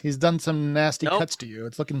 he's done some nasty cuts to you.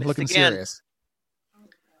 It's looking again. serious.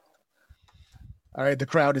 All right, the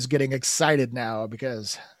crowd is getting excited now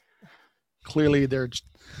because clearly their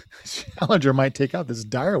challenger might take out this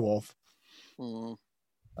direwolf.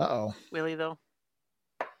 Uh-oh. Will he, though?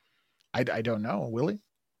 I don't know. Will he?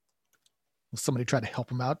 Will somebody try to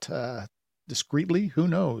help him out discreetly? Who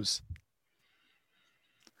knows?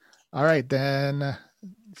 All right, then.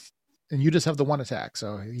 And you just have the one attack,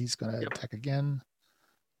 so he's going to attack again.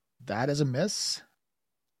 That is a miss.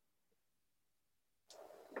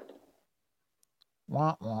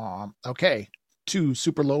 Wah, wah. Okay. 2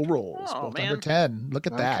 super low rolls. Oh, both man. under 10. Look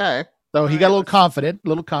at that. Okay. So he got a little confident,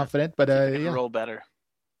 but Roll better.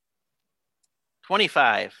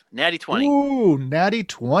 25. Natty 20. Ooh, natty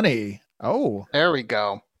 20. Oh. There we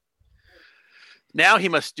go. Now he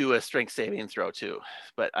must do a strength saving throw too,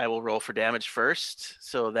 but I will roll for damage first.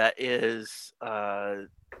 So that is 2d6.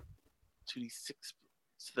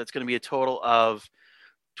 So that's going to be a total of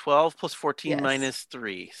 12 plus 14 minus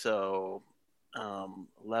 3. So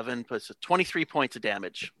 11 plus 23 points of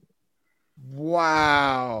damage.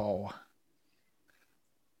 Wow.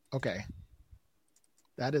 Okay.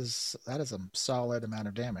 That is a solid amount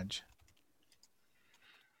of damage.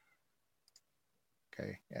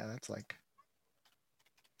 Okay. Yeah, that's like...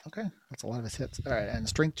 Okay, that's a lot of his hits. All right, and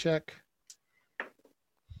strength check.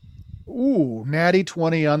 Ooh, natty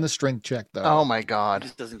 20 on the strength check, though. Oh my He God.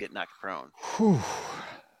 just doesn't get knocked prone. Whew.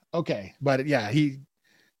 Okay, but yeah,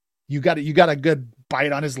 you got a good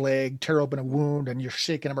bite on his leg, tear open a wound, and you're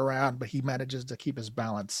shaking him around, but he manages to keep his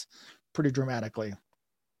balance pretty dramatically.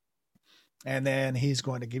 And then he's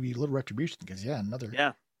going to give you a little retribution because another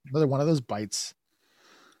one of those bites.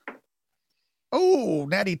 Oh,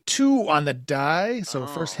 natty 2 on the die. So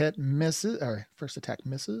first hit misses, or first attack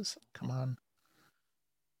misses. Come on.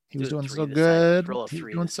 He was doing so good. He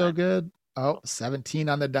was doing so good. Oh, 17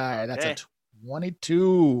 on the die. That's a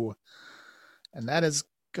 22. And that is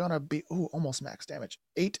going to be, almost max damage.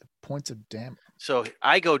 8 points of damage. So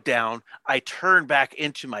I go down. I turn back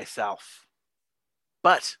into myself.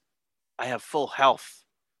 But I have full health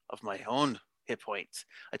of my own hit points.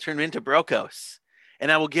 I turn into Brokos. And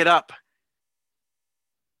I will get up.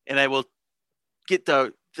 And I will get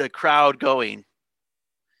the crowd going.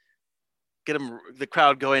 Get the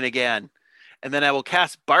crowd going again. And then I will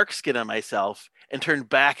cast Barkskin on myself and turn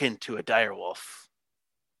back into a direwolf.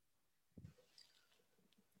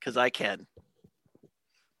 Because I can.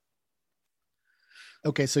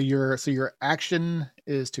 Okay, so your action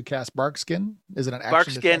is to cast Barkskin? Is it an action?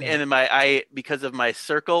 Barkskin, and because of my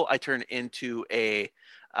circle, I turn into a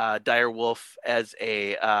direwolf as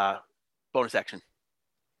a bonus action.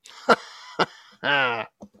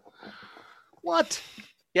 What?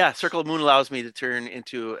 Yeah, Circle of Moon allows me to turn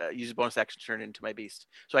into use a bonus action to turn into my beast,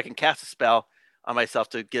 so I can cast a spell on myself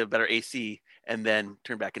to get a better AC, and then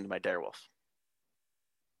turn back into my direwolf.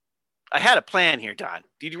 I had a plan here, Don.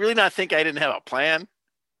 Did you really not think I didn't have a plan?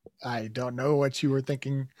 I don't know what you were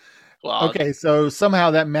thinking. Well, okay, so somehow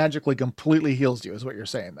that magically completely heals you, is what you're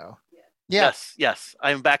saying, though. Yeah. Yes.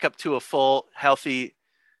 I'm back up to a full healthy.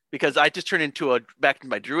 Because I just turn back into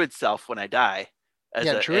my druid self when I die.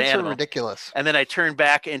 Druids are ridiculous. And then I turn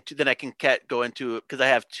back into, then I can go into, because I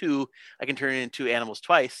have 2, I can turn into animals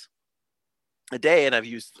twice a day, and I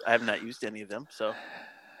have not used any of them. So,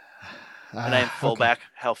 and I'm full back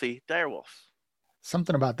healthy direwolf.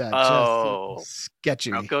 Something about that just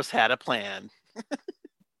sketchy. Brokos had a plan.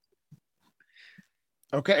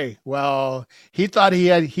 Okay, well, he thought he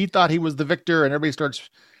was the victor, and everybody starts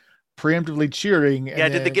preemptively cheering. And Yeah,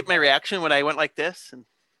 did they then get my reaction when I went like this? And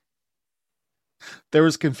there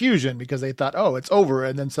was confusion because they thought, "Oh, it's over,"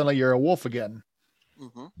 and then suddenly you're a wolf again.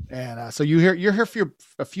 mm-hmm. And so you hear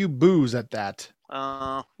a few boos at that. You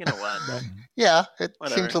know what? But, Yeah, it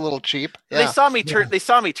Whatever. seems a little cheap. They Yeah, saw me turn. They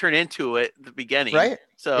saw me turn into it at the beginning, right?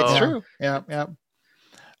 So It's yeah, true. Yeah.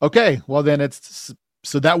 Okay, well then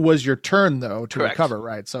so that was your turn though to Correct. recover,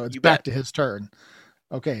 right? So it's You back bet. to his turn.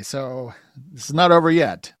 Okay, so this is not over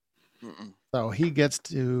yet. Mm-mm. So he gets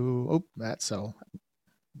to so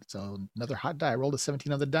another hot die. I rolled a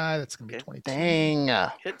 17 on the die. That's gonna be Okay. 22. Dang.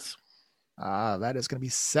 Hits. That is gonna be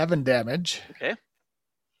 7 damage. Okay.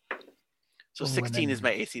 So Oh, and 16 then- is my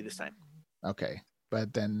AC this time. Okay,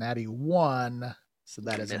 but then natty 1, so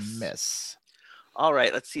that is Miss. a miss. All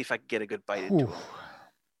right, let's see if I can get a good bite into Whew. it.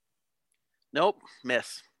 Nope,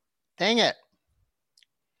 miss. Dang it.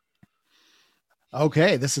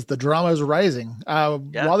 Okay, this is the drama is rising.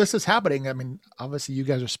 Yeah. While this is happening, I mean, obviously you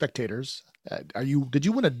guys are spectators. Did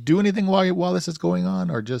you want to do anything while this is going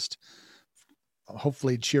on, or just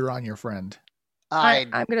hopefully cheer on your friend?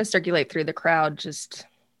 I'm I'm going to circulate through the crowd. Just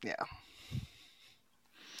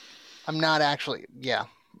not actually. Yeah.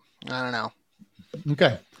 I don't know.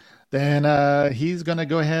 Okay, then he's gonna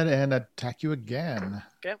go ahead and attack you again.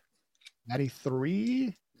 Okay. Natty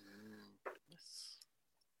 3, Miss.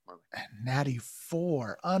 natty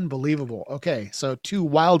 4. Unbelievable. Okay, so 2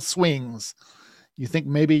 wild swings. You think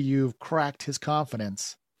maybe you've cracked his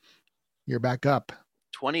confidence. You're back up.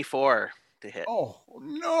 24 to hit. Oh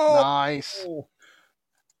no! Nice.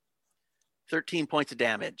 13 points of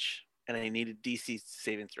damage, and I need a DC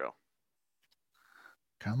saving throw.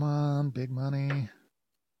 Come on, big money.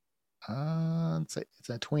 It's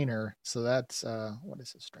a tweener, so that's what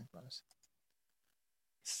is his strength bonus?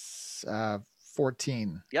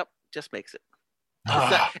 14. Yep, just makes it.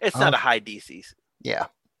 It's not a high DC. Yeah,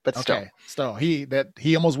 but still. Okay, so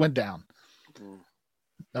he almost went down. Mm.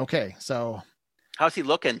 Okay, so How's he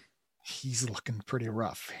looking? he's looking pretty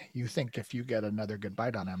rough. You think if you get another good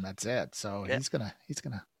bite on him, that's it. So Yeah.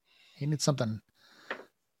 he needs something.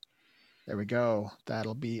 There we go.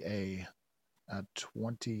 That'll be a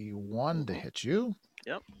 21 to hit you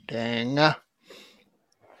Dang.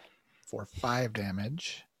 for 5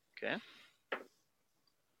 damage. Okay.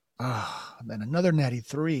 Then another natty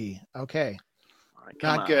 3. Okay, All right,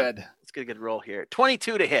 come not on. good. Let's get a good roll here.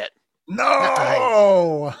 22 to hit,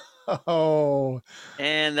 No. Oh.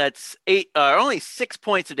 and that's only 6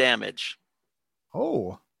 points of damage.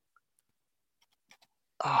 Oh.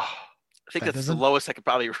 Oh, I think That that's the doesn't- lowest I could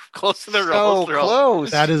probably close to the so roll.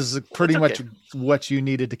 close. That is pretty That's much what you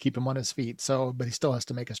needed to keep him on his feet. So, but he still has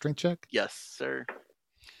to make a strength check. Yes, sir.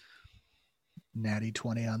 Natty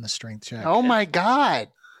 20 on the strength check. Oh my God.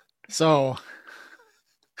 So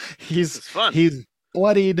This is fun. he's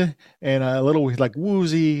bloodied and a little like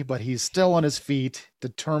woozy, but he's still on his feet,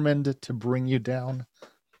 determined to bring you down.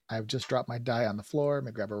 I've just dropped my die on the floor. Let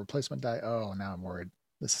me grab a replacement die. Oh, now I'm worried.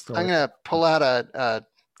 This is still I'm going to pull out a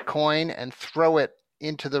coin and throw it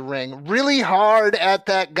into the ring really hard at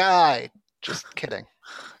that guy. Just kidding.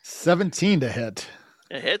 17 to hit.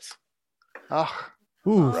 It hits. Oh,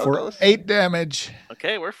 Ooh, for Rogos. 8 damage.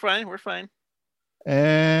 Okay, we're fine. We're fine.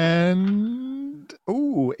 And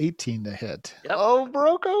 18 to hit. Yep. oh,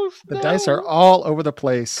 Brokos. The no. dice are all over the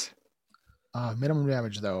place. Minimum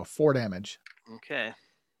damage though, 4 damage. Okay,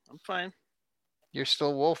 I'm fine. You're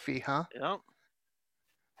still wolfy, huh? Yep.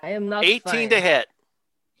 I am not 18 fine. to hit.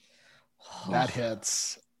 That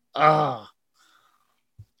hits.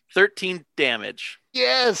 13 damage.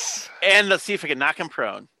 Yes. And let's see if I can knock him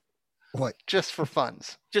prone, What? Just for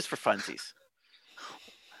funds. just for funsies.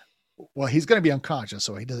 Well, he's going to be unconscious,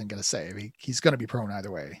 so he doesn't get a save. He's going to be prone either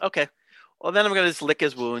way. Okay. Well, then I'm going to just lick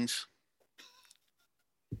his wounds.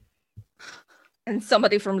 And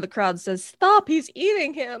somebody from the crowd says, "Stop! He's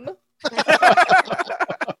eating him."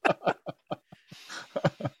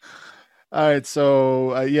 All right,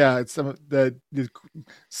 so yeah, it's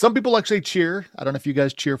some people actually cheer. I don't know if you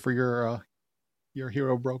guys cheer for your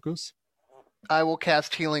hero Brokos. I will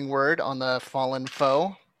cast Healing Word on the fallen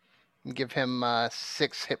foe and give him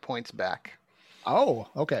 6 hit points back. Oh,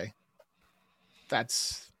 okay,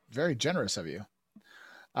 that's very generous of you.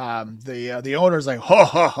 The owner's like, ha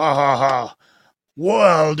ha ha ha ha.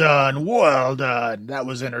 Well done, well done. That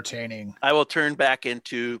was entertaining. I will turn back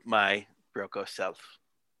into my Broko self.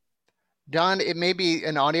 Don, it may be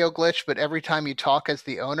an audio glitch, but every time you talk as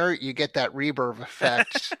the owner, you get that reverb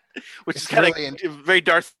effect. Which It's is kind really of very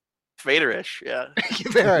Darth Vader-ish. Yeah.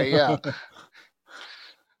 Very, yeah.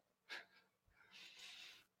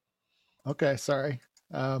 Okay, sorry.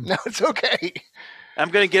 No, it's okay. I'm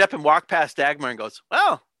going to get up and walk past Dagmar and goes,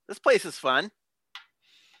 well, this place is fun.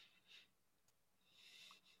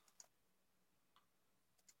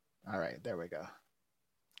 All right, there we go.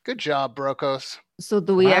 Good job, Brokos. So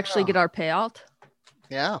do we Wow. actually get our payout?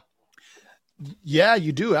 Yeah. Yeah,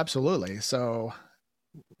 you do absolutely. So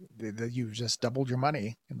you just doubled your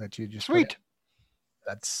money, and that you just put Sweet. in.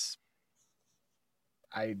 That's.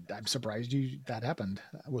 I'm surprised that happened.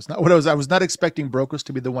 I was not expecting Brokos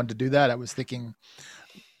to be the one to do that. I was thinking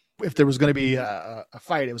if there was going to be a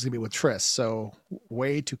fight, it was going to be with Triss. So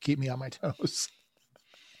way to keep me on my toes.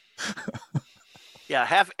 Yeah,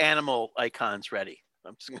 have animal icons ready.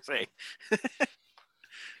 I'm just going to say.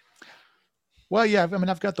 Well, yeah, I mean,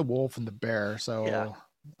 I've got the wolf and the bear, so Yeah.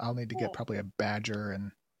 I'll need to get probably a badger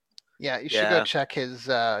and. Yeah, you should go check his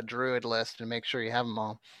druid list and make sure you have them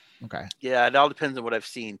all. Okay. Yeah, it all depends on what I've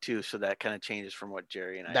seen too. So that kind of changes from what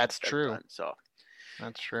Jerry and I. That's have true. done, so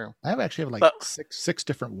That's true. I actually have like But- six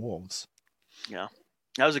different wolves. yeah,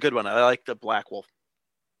 that was a good one. I like the black wolf.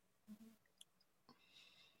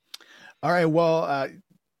 All right. Well,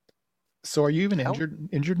 so are you even How-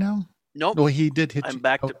 injured now? Nope. Well, he did hit you. I'm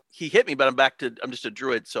back Oh, to. He hit me, but I'm just a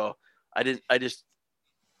druid, so I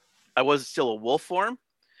was still a wolf form,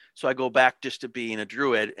 so I go back just to being a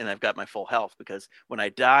druid, and I've got my full health because when I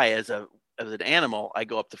die as an animal, I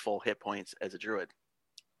go up to full hit points as a druid.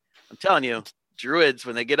 I'm telling you, druids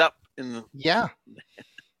when they get up in the, Yeah.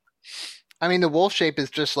 I mean, the wolf shape is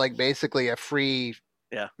just like basically a free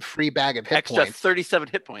bag of hit extra points. 37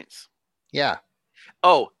 hit points. Yeah.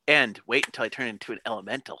 Oh, and wait until I turn into an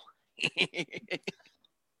elemental.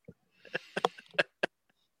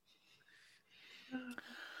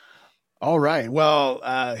 all right. Well,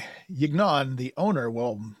 Yignon, the owner,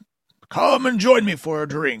 will come and join me for a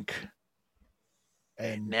drink.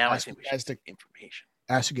 And Now I ask think we you guys should to get information.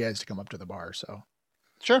 ask you guys to come up to the bar. So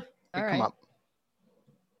Sure. You All come right. up.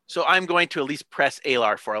 So I'm going to at least press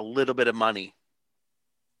Alar for a little bit of money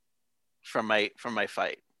from my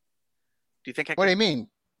fight. Do you think I What do can? you mean?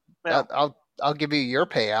 Well, I'll give you your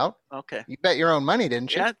payout. okay. You bet your own money,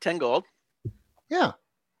 didn't you? Yeah, 10 gold. Yeah.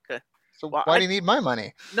 Okay. So Well, why do you need my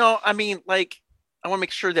money? No, I mean, like, I want to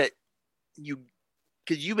make sure that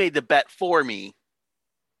because you made the bet for me.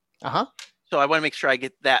 Uh-huh. So I want to make sure I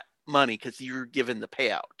get that money because you're given the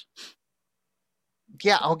payout.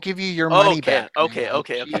 Yeah, I'll give you your money back. Okay.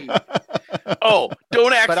 man. Gee. Oh,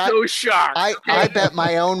 don't act But so shocked. I bet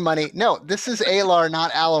my own money. No, this is Alar,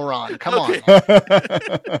 not Alaron. Come on.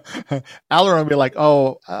 Alaron will be like,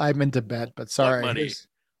 "Oh, I meant to bet, but sorry." money? Here's-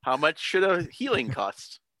 How much should a healing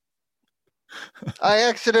cost? I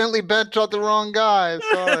accidentally bet on the wrong guy.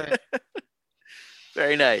 Sorry.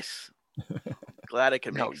 Very nice. Glad I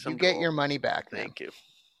can No, make some you get gold. your money back. Man. Thank you.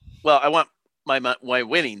 Well, I want my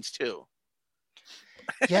winnings too.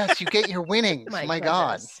 Yes, you get your winnings. My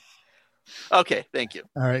God. goodness. Okay, thank you.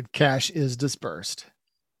 All right, cash is dispersed.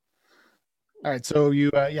 All right, so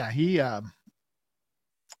you, he'll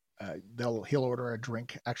order a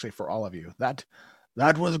drink actually for all of you. That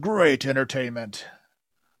was great entertainment.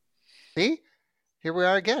 See? Here we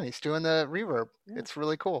are again. He's doing the reverb. It's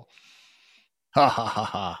really cool. Ha ha ha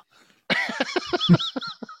ha.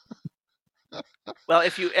 Well,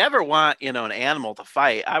 if you ever want, an animal to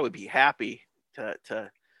fight, I would be happy to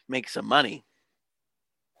make some money.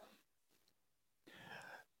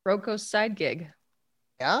 Roko's side gig.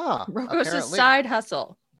 Yeah. Roko's apparently. side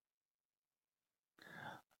hustle.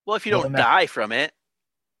 Well, if you Well, don't now- die from it,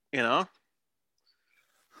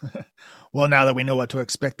 Well, now that we know what to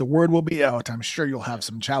expect, the word will be out. I'm sure you'll have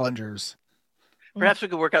some challengers. perhaps we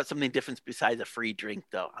could work out something different besides a free drink,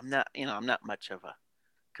 though. I'm not much of a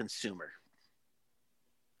consumer.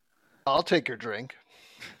 I'll take your drink.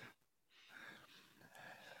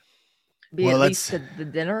 Be Well, at let's- least the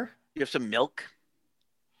dinner. You have some milk?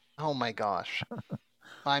 Oh my gosh.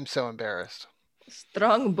 I'm so embarrassed.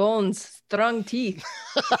 Strong bones, strong teeth.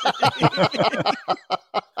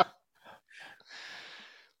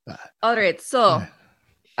 All right, so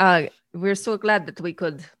we're so glad that we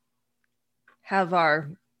could have our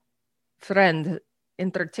friend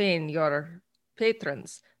entertain your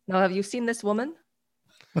patrons. Now, have you seen this woman?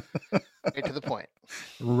 Right to the point.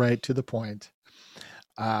 Right to the point.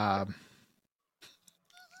 That's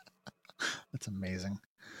amazing.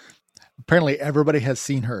 Apparently, everybody has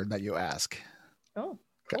seen her that you ask. Oh,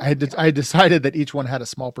 I decided that each one had a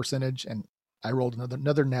small percentage, and I rolled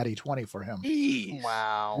another natty 20 for him, Jeez.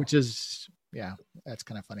 Wow. which is that's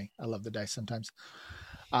kind of funny. I love the dice sometimes.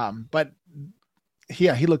 But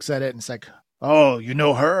he looks at it and it's like, "Oh, you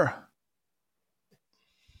know her?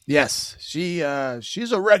 Yes, she's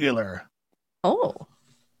a regular."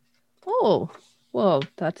 oh, Well,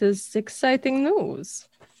 that is exciting news.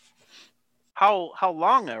 How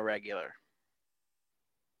long a regular?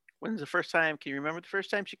 When's the first time? Can you remember the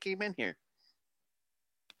first time she came in here?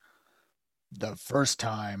 The first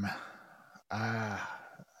time,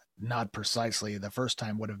 not precisely. The first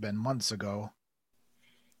time would have been months ago.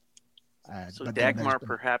 So but then there's Dagmar been-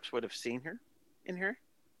 perhaps would have seen her in here.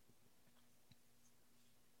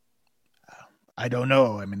 I don't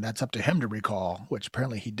know. I mean, that's up to him to recall, which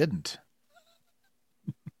apparently he didn't.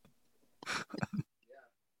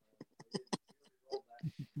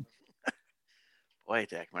 Boy,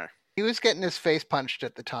 Dagmar, He was getting his face punched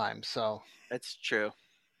at the time, so that's true.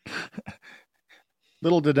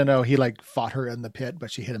 Little did I know he like fought her in the pit, but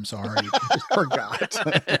she hit him so hard he just forgot.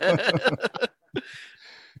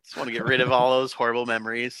 Just want to get rid of all those horrible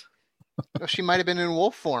memories. well, she might have been in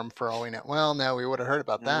wolf form for all we know. Well, no, we would have heard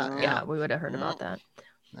about that. Mm. Yeah, we would have heard about that.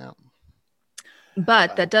 Yeah.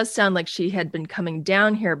 But that does sound like she had been coming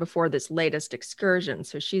down here before this latest excursion.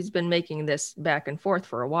 So she's been making this back and forth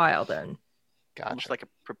for a while then. Almost Gotcha. like a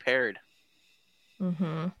prepared.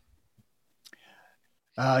 Mm-hmm.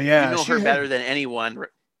 Yeah, You know she her had- better than anyone,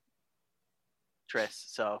 Triss.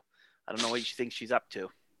 So I don't know what you think she's up to.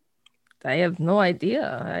 I have no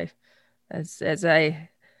idea.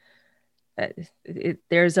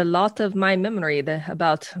 There's a lot of my memory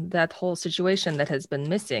about that whole situation that has been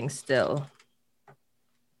missing still.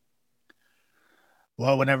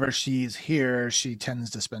 Well, whenever she's here, she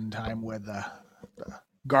tends to spend time with the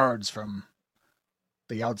guards from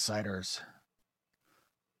the outsiders.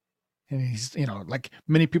 And he's, like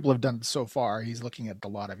many people have done so far, he's looking at a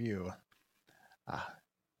lot of you.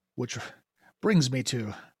 Which brings me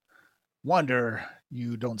to wonder,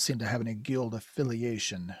 you don't seem to have any guild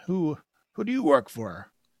affiliation. Who do you work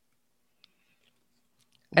for?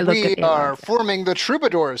 I look We at are Aelin. forming the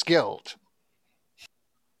Troubadours Guild.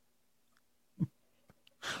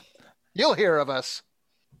 You'll hear of us.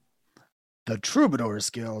 The Troubadours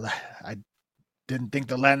Guild. I didn't think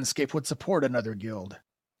the landscape would support another guild.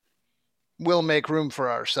 We'll make room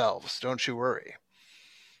for ourselves. Don't you worry.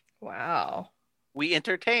 Wow. We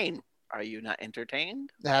entertain. Are you not entertained?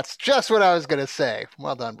 That's just what I was going to say.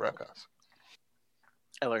 Well done, Brokos.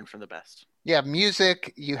 I learned from the best. You have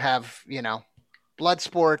music. You have, blood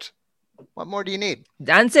sport. What more do you need?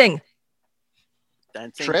 Dancing.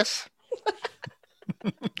 Dancing. Triss?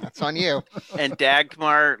 That's on you. And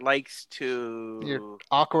Dagmar likes to. Your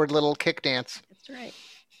awkward little kick dance. That's right.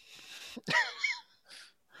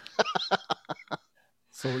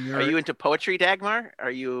 So Are you into poetry, Dagmar?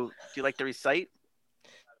 Do you like to recite?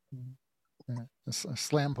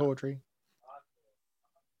 slam poetry?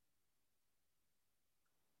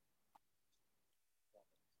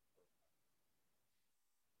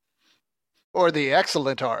 Or the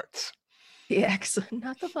excellent arts. The excellent,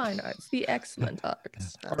 not the fine arts, the excellent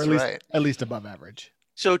arts. That's Or at least, right. at least above average.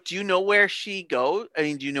 So, do you know where she goes? I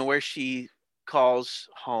mean, do you know where she calls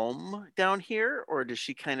home down here, or does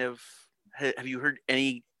she kind of? Have you heard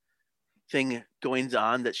anything goings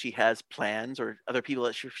on that she has plans, or other people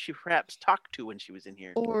that she perhaps talked to when she was in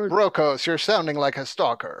here? Or Brokos, you're sounding like a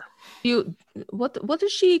stalker. what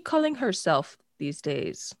is she calling herself these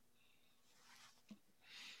days?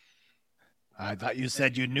 I thought you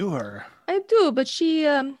said you knew her. I do, but she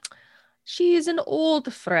is an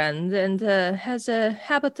old friend and has a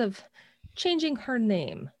habit of changing her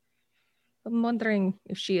name. I'm wondering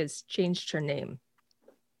if she has changed her name.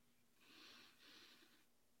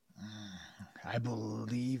 I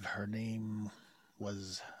believe her name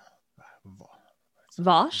was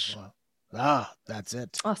Vosh? That's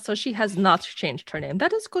it. Oh, so she has not changed her name.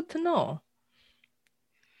 That is good to know.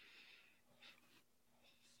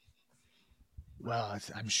 Well,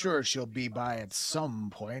 I'm sure she'll be by at some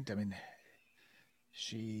point. I mean,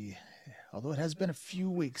 although it has been a few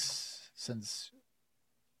weeks since.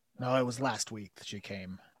 No, it was last week that she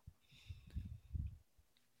came.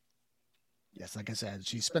 Yes, like I said,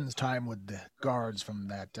 she spends time with the guards from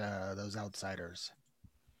those outsiders.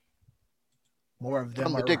 More of them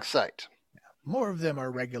From the dig site. More of them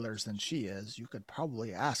are regulars than she is. You could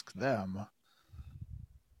probably ask them.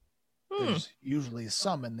 There's usually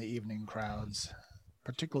some in the evening crowds,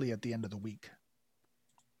 particularly at the end of the week.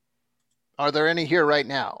 Are there any here right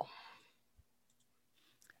now?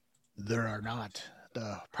 There are not.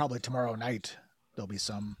 Probably tomorrow night there'll be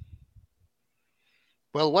some.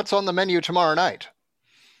 Well, what's on the menu tomorrow night?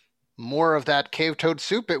 More of that cave toad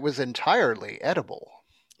soup. It was entirely edible.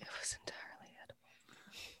 It was entirely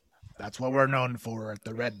edible. That's what we're known for at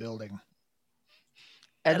the Red Building.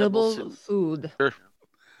 Edible Edible soup. food.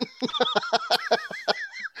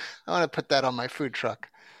 I want to put that on my food truck.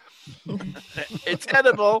 It's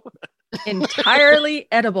edible. Entirely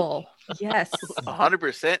edible. Yes.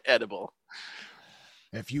 100% edible.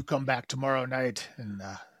 If you come back tomorrow night and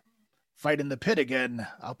fight in the pit again,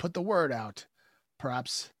 I'll put the word out.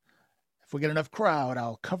 Perhaps if we get enough crowd,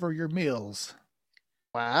 I'll cover your meals.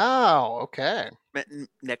 Wow. Okay.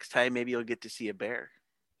 Next time, maybe you'll get to see a bear.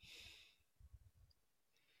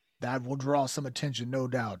 That will draw some attention, no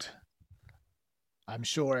doubt. I'm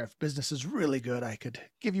sure if business is really good, I could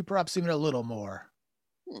give you perhaps even a little more.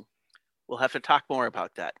 We'll have to talk more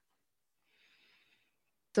about that.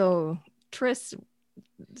 So Triss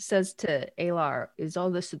says to Alar, is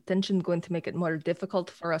all this attention going to make it more difficult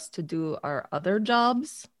for us to do our other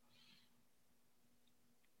jobs?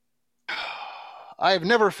 I've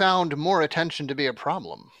never found more attention to be a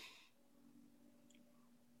problem.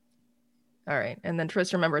 All right. And then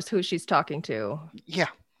Triss remembers who she's talking to. Yeah.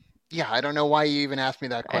 I don't know why you even asked me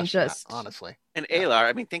that question, honestly. And Alar,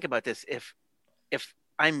 I mean, think about this. If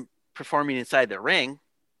I'm performing inside the ring,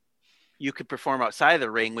 you could perform outside the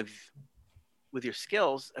ring with your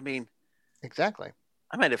skills. I mean, exactly.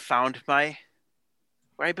 I might have found where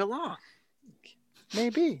I belong.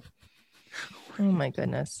 Maybe. Oh my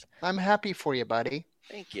goodness. I'm happy for you, buddy.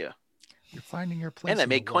 Thank you. You're finding your place. And I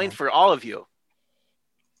made coin for all of you.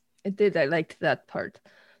 It did. I liked that part.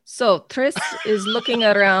 So Triss is looking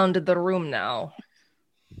around the room now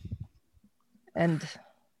and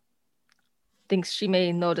thinks she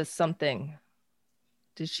may notice something.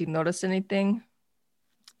 Did she notice anything?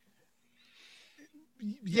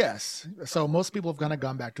 Yes. So most people have kind of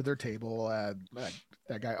gone back to their table.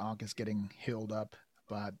 That guy Ankh is getting healed up,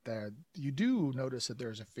 but you do notice that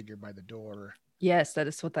there's a figure by the door. Yes, that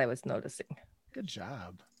is what I was noticing. Good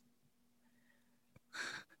job.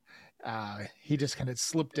 He just kind of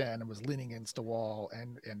slipped in and was leaning against the wall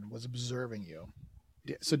and was observing you.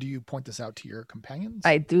 So do you point this out to your companions?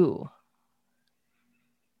 I do.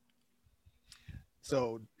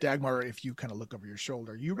 So Dagmar, if you kind of look over your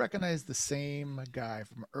shoulder, you recognize the same guy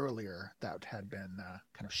from earlier that had been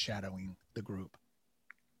kind of shadowing the group.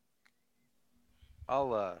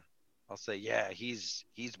 I'll say, yeah, he's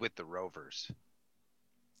with the Rovers.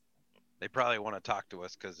 They probably want to talk to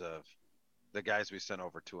us because of the guys we sent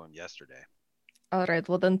over to him yesterday. All right.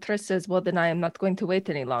 Well, then Triss says, well, then I am not going to wait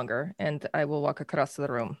any longer, and I will walk across the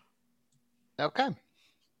room. Okay.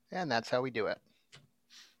 And that's how we do it.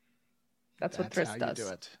 That's what Triss does. You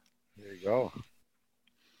do it. There you go.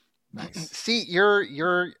 Nice. See,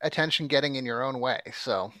 your attention getting in your own way,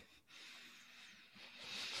 so.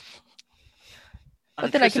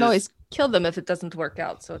 But then I can always kill them if it doesn't work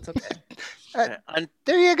out, so it's okay.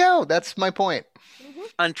 There you go. That's my point. Mm-hmm.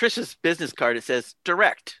 On Trish's business card, it says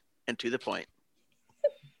direct and to the point.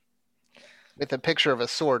 With a picture of a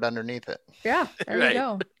sword underneath it. Yeah, there you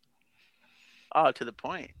go. Oh, to the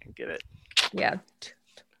point. I get it. Yeah.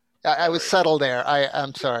 I was subtle there.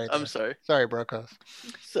 I'm sorry. I'm sorry. Sorry, Brokos.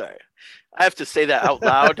 Sorry. I have to say that out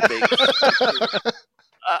loud to make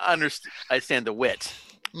I understand the wit.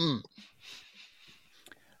 Mm.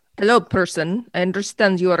 Hello, person. I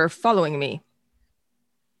understand you are following me.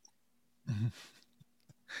 Mm-hmm.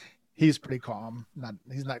 He's pretty calm.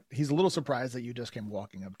 He's a little surprised that you just came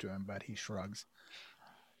walking up to him, but he shrugs.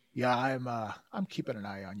 Yeah, I'm keeping an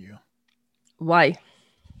eye on you. Why?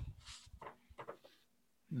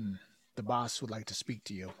 The boss would like to speak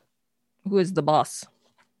to you. Who is the boss?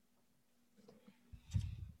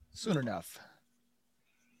 Soon enough.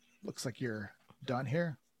 Looks like you're done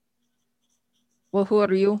here. Well, who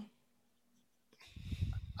are you?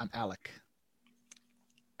 I'm Alec.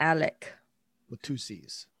 Alec. With 2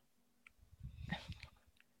 C's.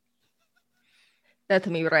 Let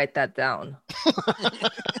me write that down.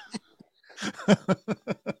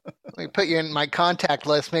 Let me put you in my contact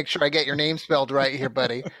list. Make sure I get your name spelled right here,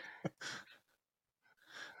 buddy.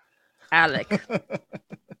 Alec.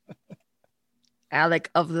 Alec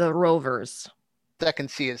of the Rovers. Second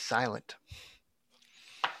C is silent.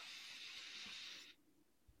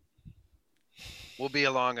 We'll be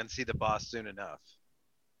along and see the boss soon enough.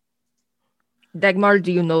 Dagmar,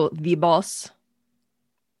 do you know the boss?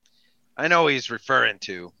 I know he's referring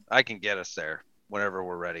to. I can get us there whenever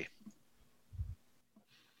we're ready.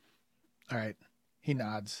 All right. He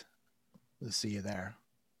nods. We'll see you there.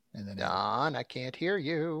 And then Don, I can't hear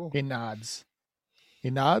you. He nods.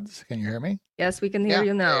 He nods. Can you hear me? Yes, we can hear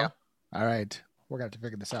you now. Yeah. All right. We're going to have to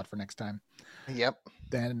figure this out for next time. Yep.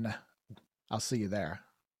 Then I'll see you there.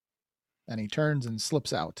 And he turns and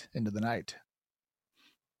slips out into the night.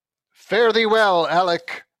 Fare thee well,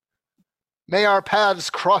 Alec. May our paths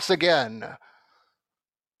cross again.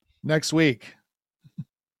 Next week.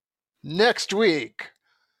 Next week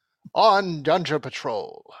on Dungeon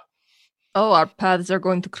Patrol. Oh, our paths are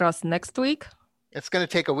going to cross next week? It's going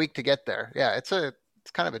to take a week to get there. Yeah, it's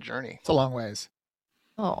kind of a journey. It's a long ways.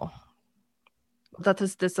 Oh. That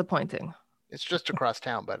is disappointing. It's just across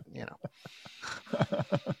town, but you know.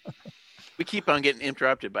 We keep on getting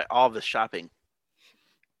interrupted by all this shopping.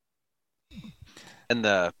 And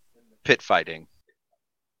the pit fighting.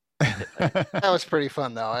 That was pretty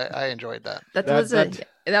fun, though. I enjoyed that. That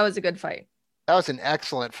was a good fight. That was an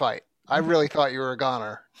excellent fight. I really thought you were a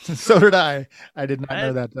goner. So did I. I did not I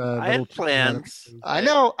know had- that. I little had plans. I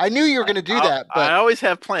know. I knew you were going to do that, I but, always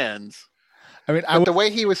have plans. I mean, but the way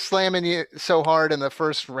he was slamming you so hard in the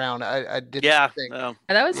first round, I didn't Yeah. think. No.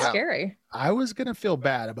 And that was Yeah. scary. I was gonna feel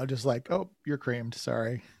bad about just like, oh, you're creamed.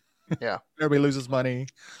 Sorry. Yeah. Everybody loses money.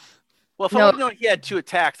 Well, if No. I would have known he had 2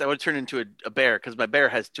 attacks, I would have turned into a bear because my bear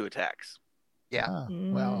has 2 attacks. Yeah. Ah,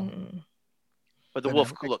 well, Mm. But the Then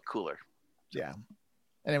wolf I- looked cooler. yeah.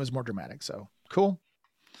 And it was more dramatic. So cool.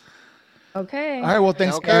 Okay. All right. Well,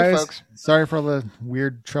 thanks, Okay, guys. folks. Sorry for all the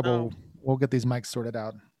weird trouble. No. We'll get these mics sorted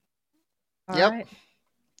out. All Yep. right.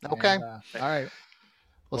 Okay. And, all right.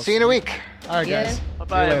 We'll see you in a week. All right, Yeah. guys.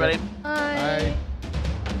 Bye-bye, later. everybody. Bye. Bye.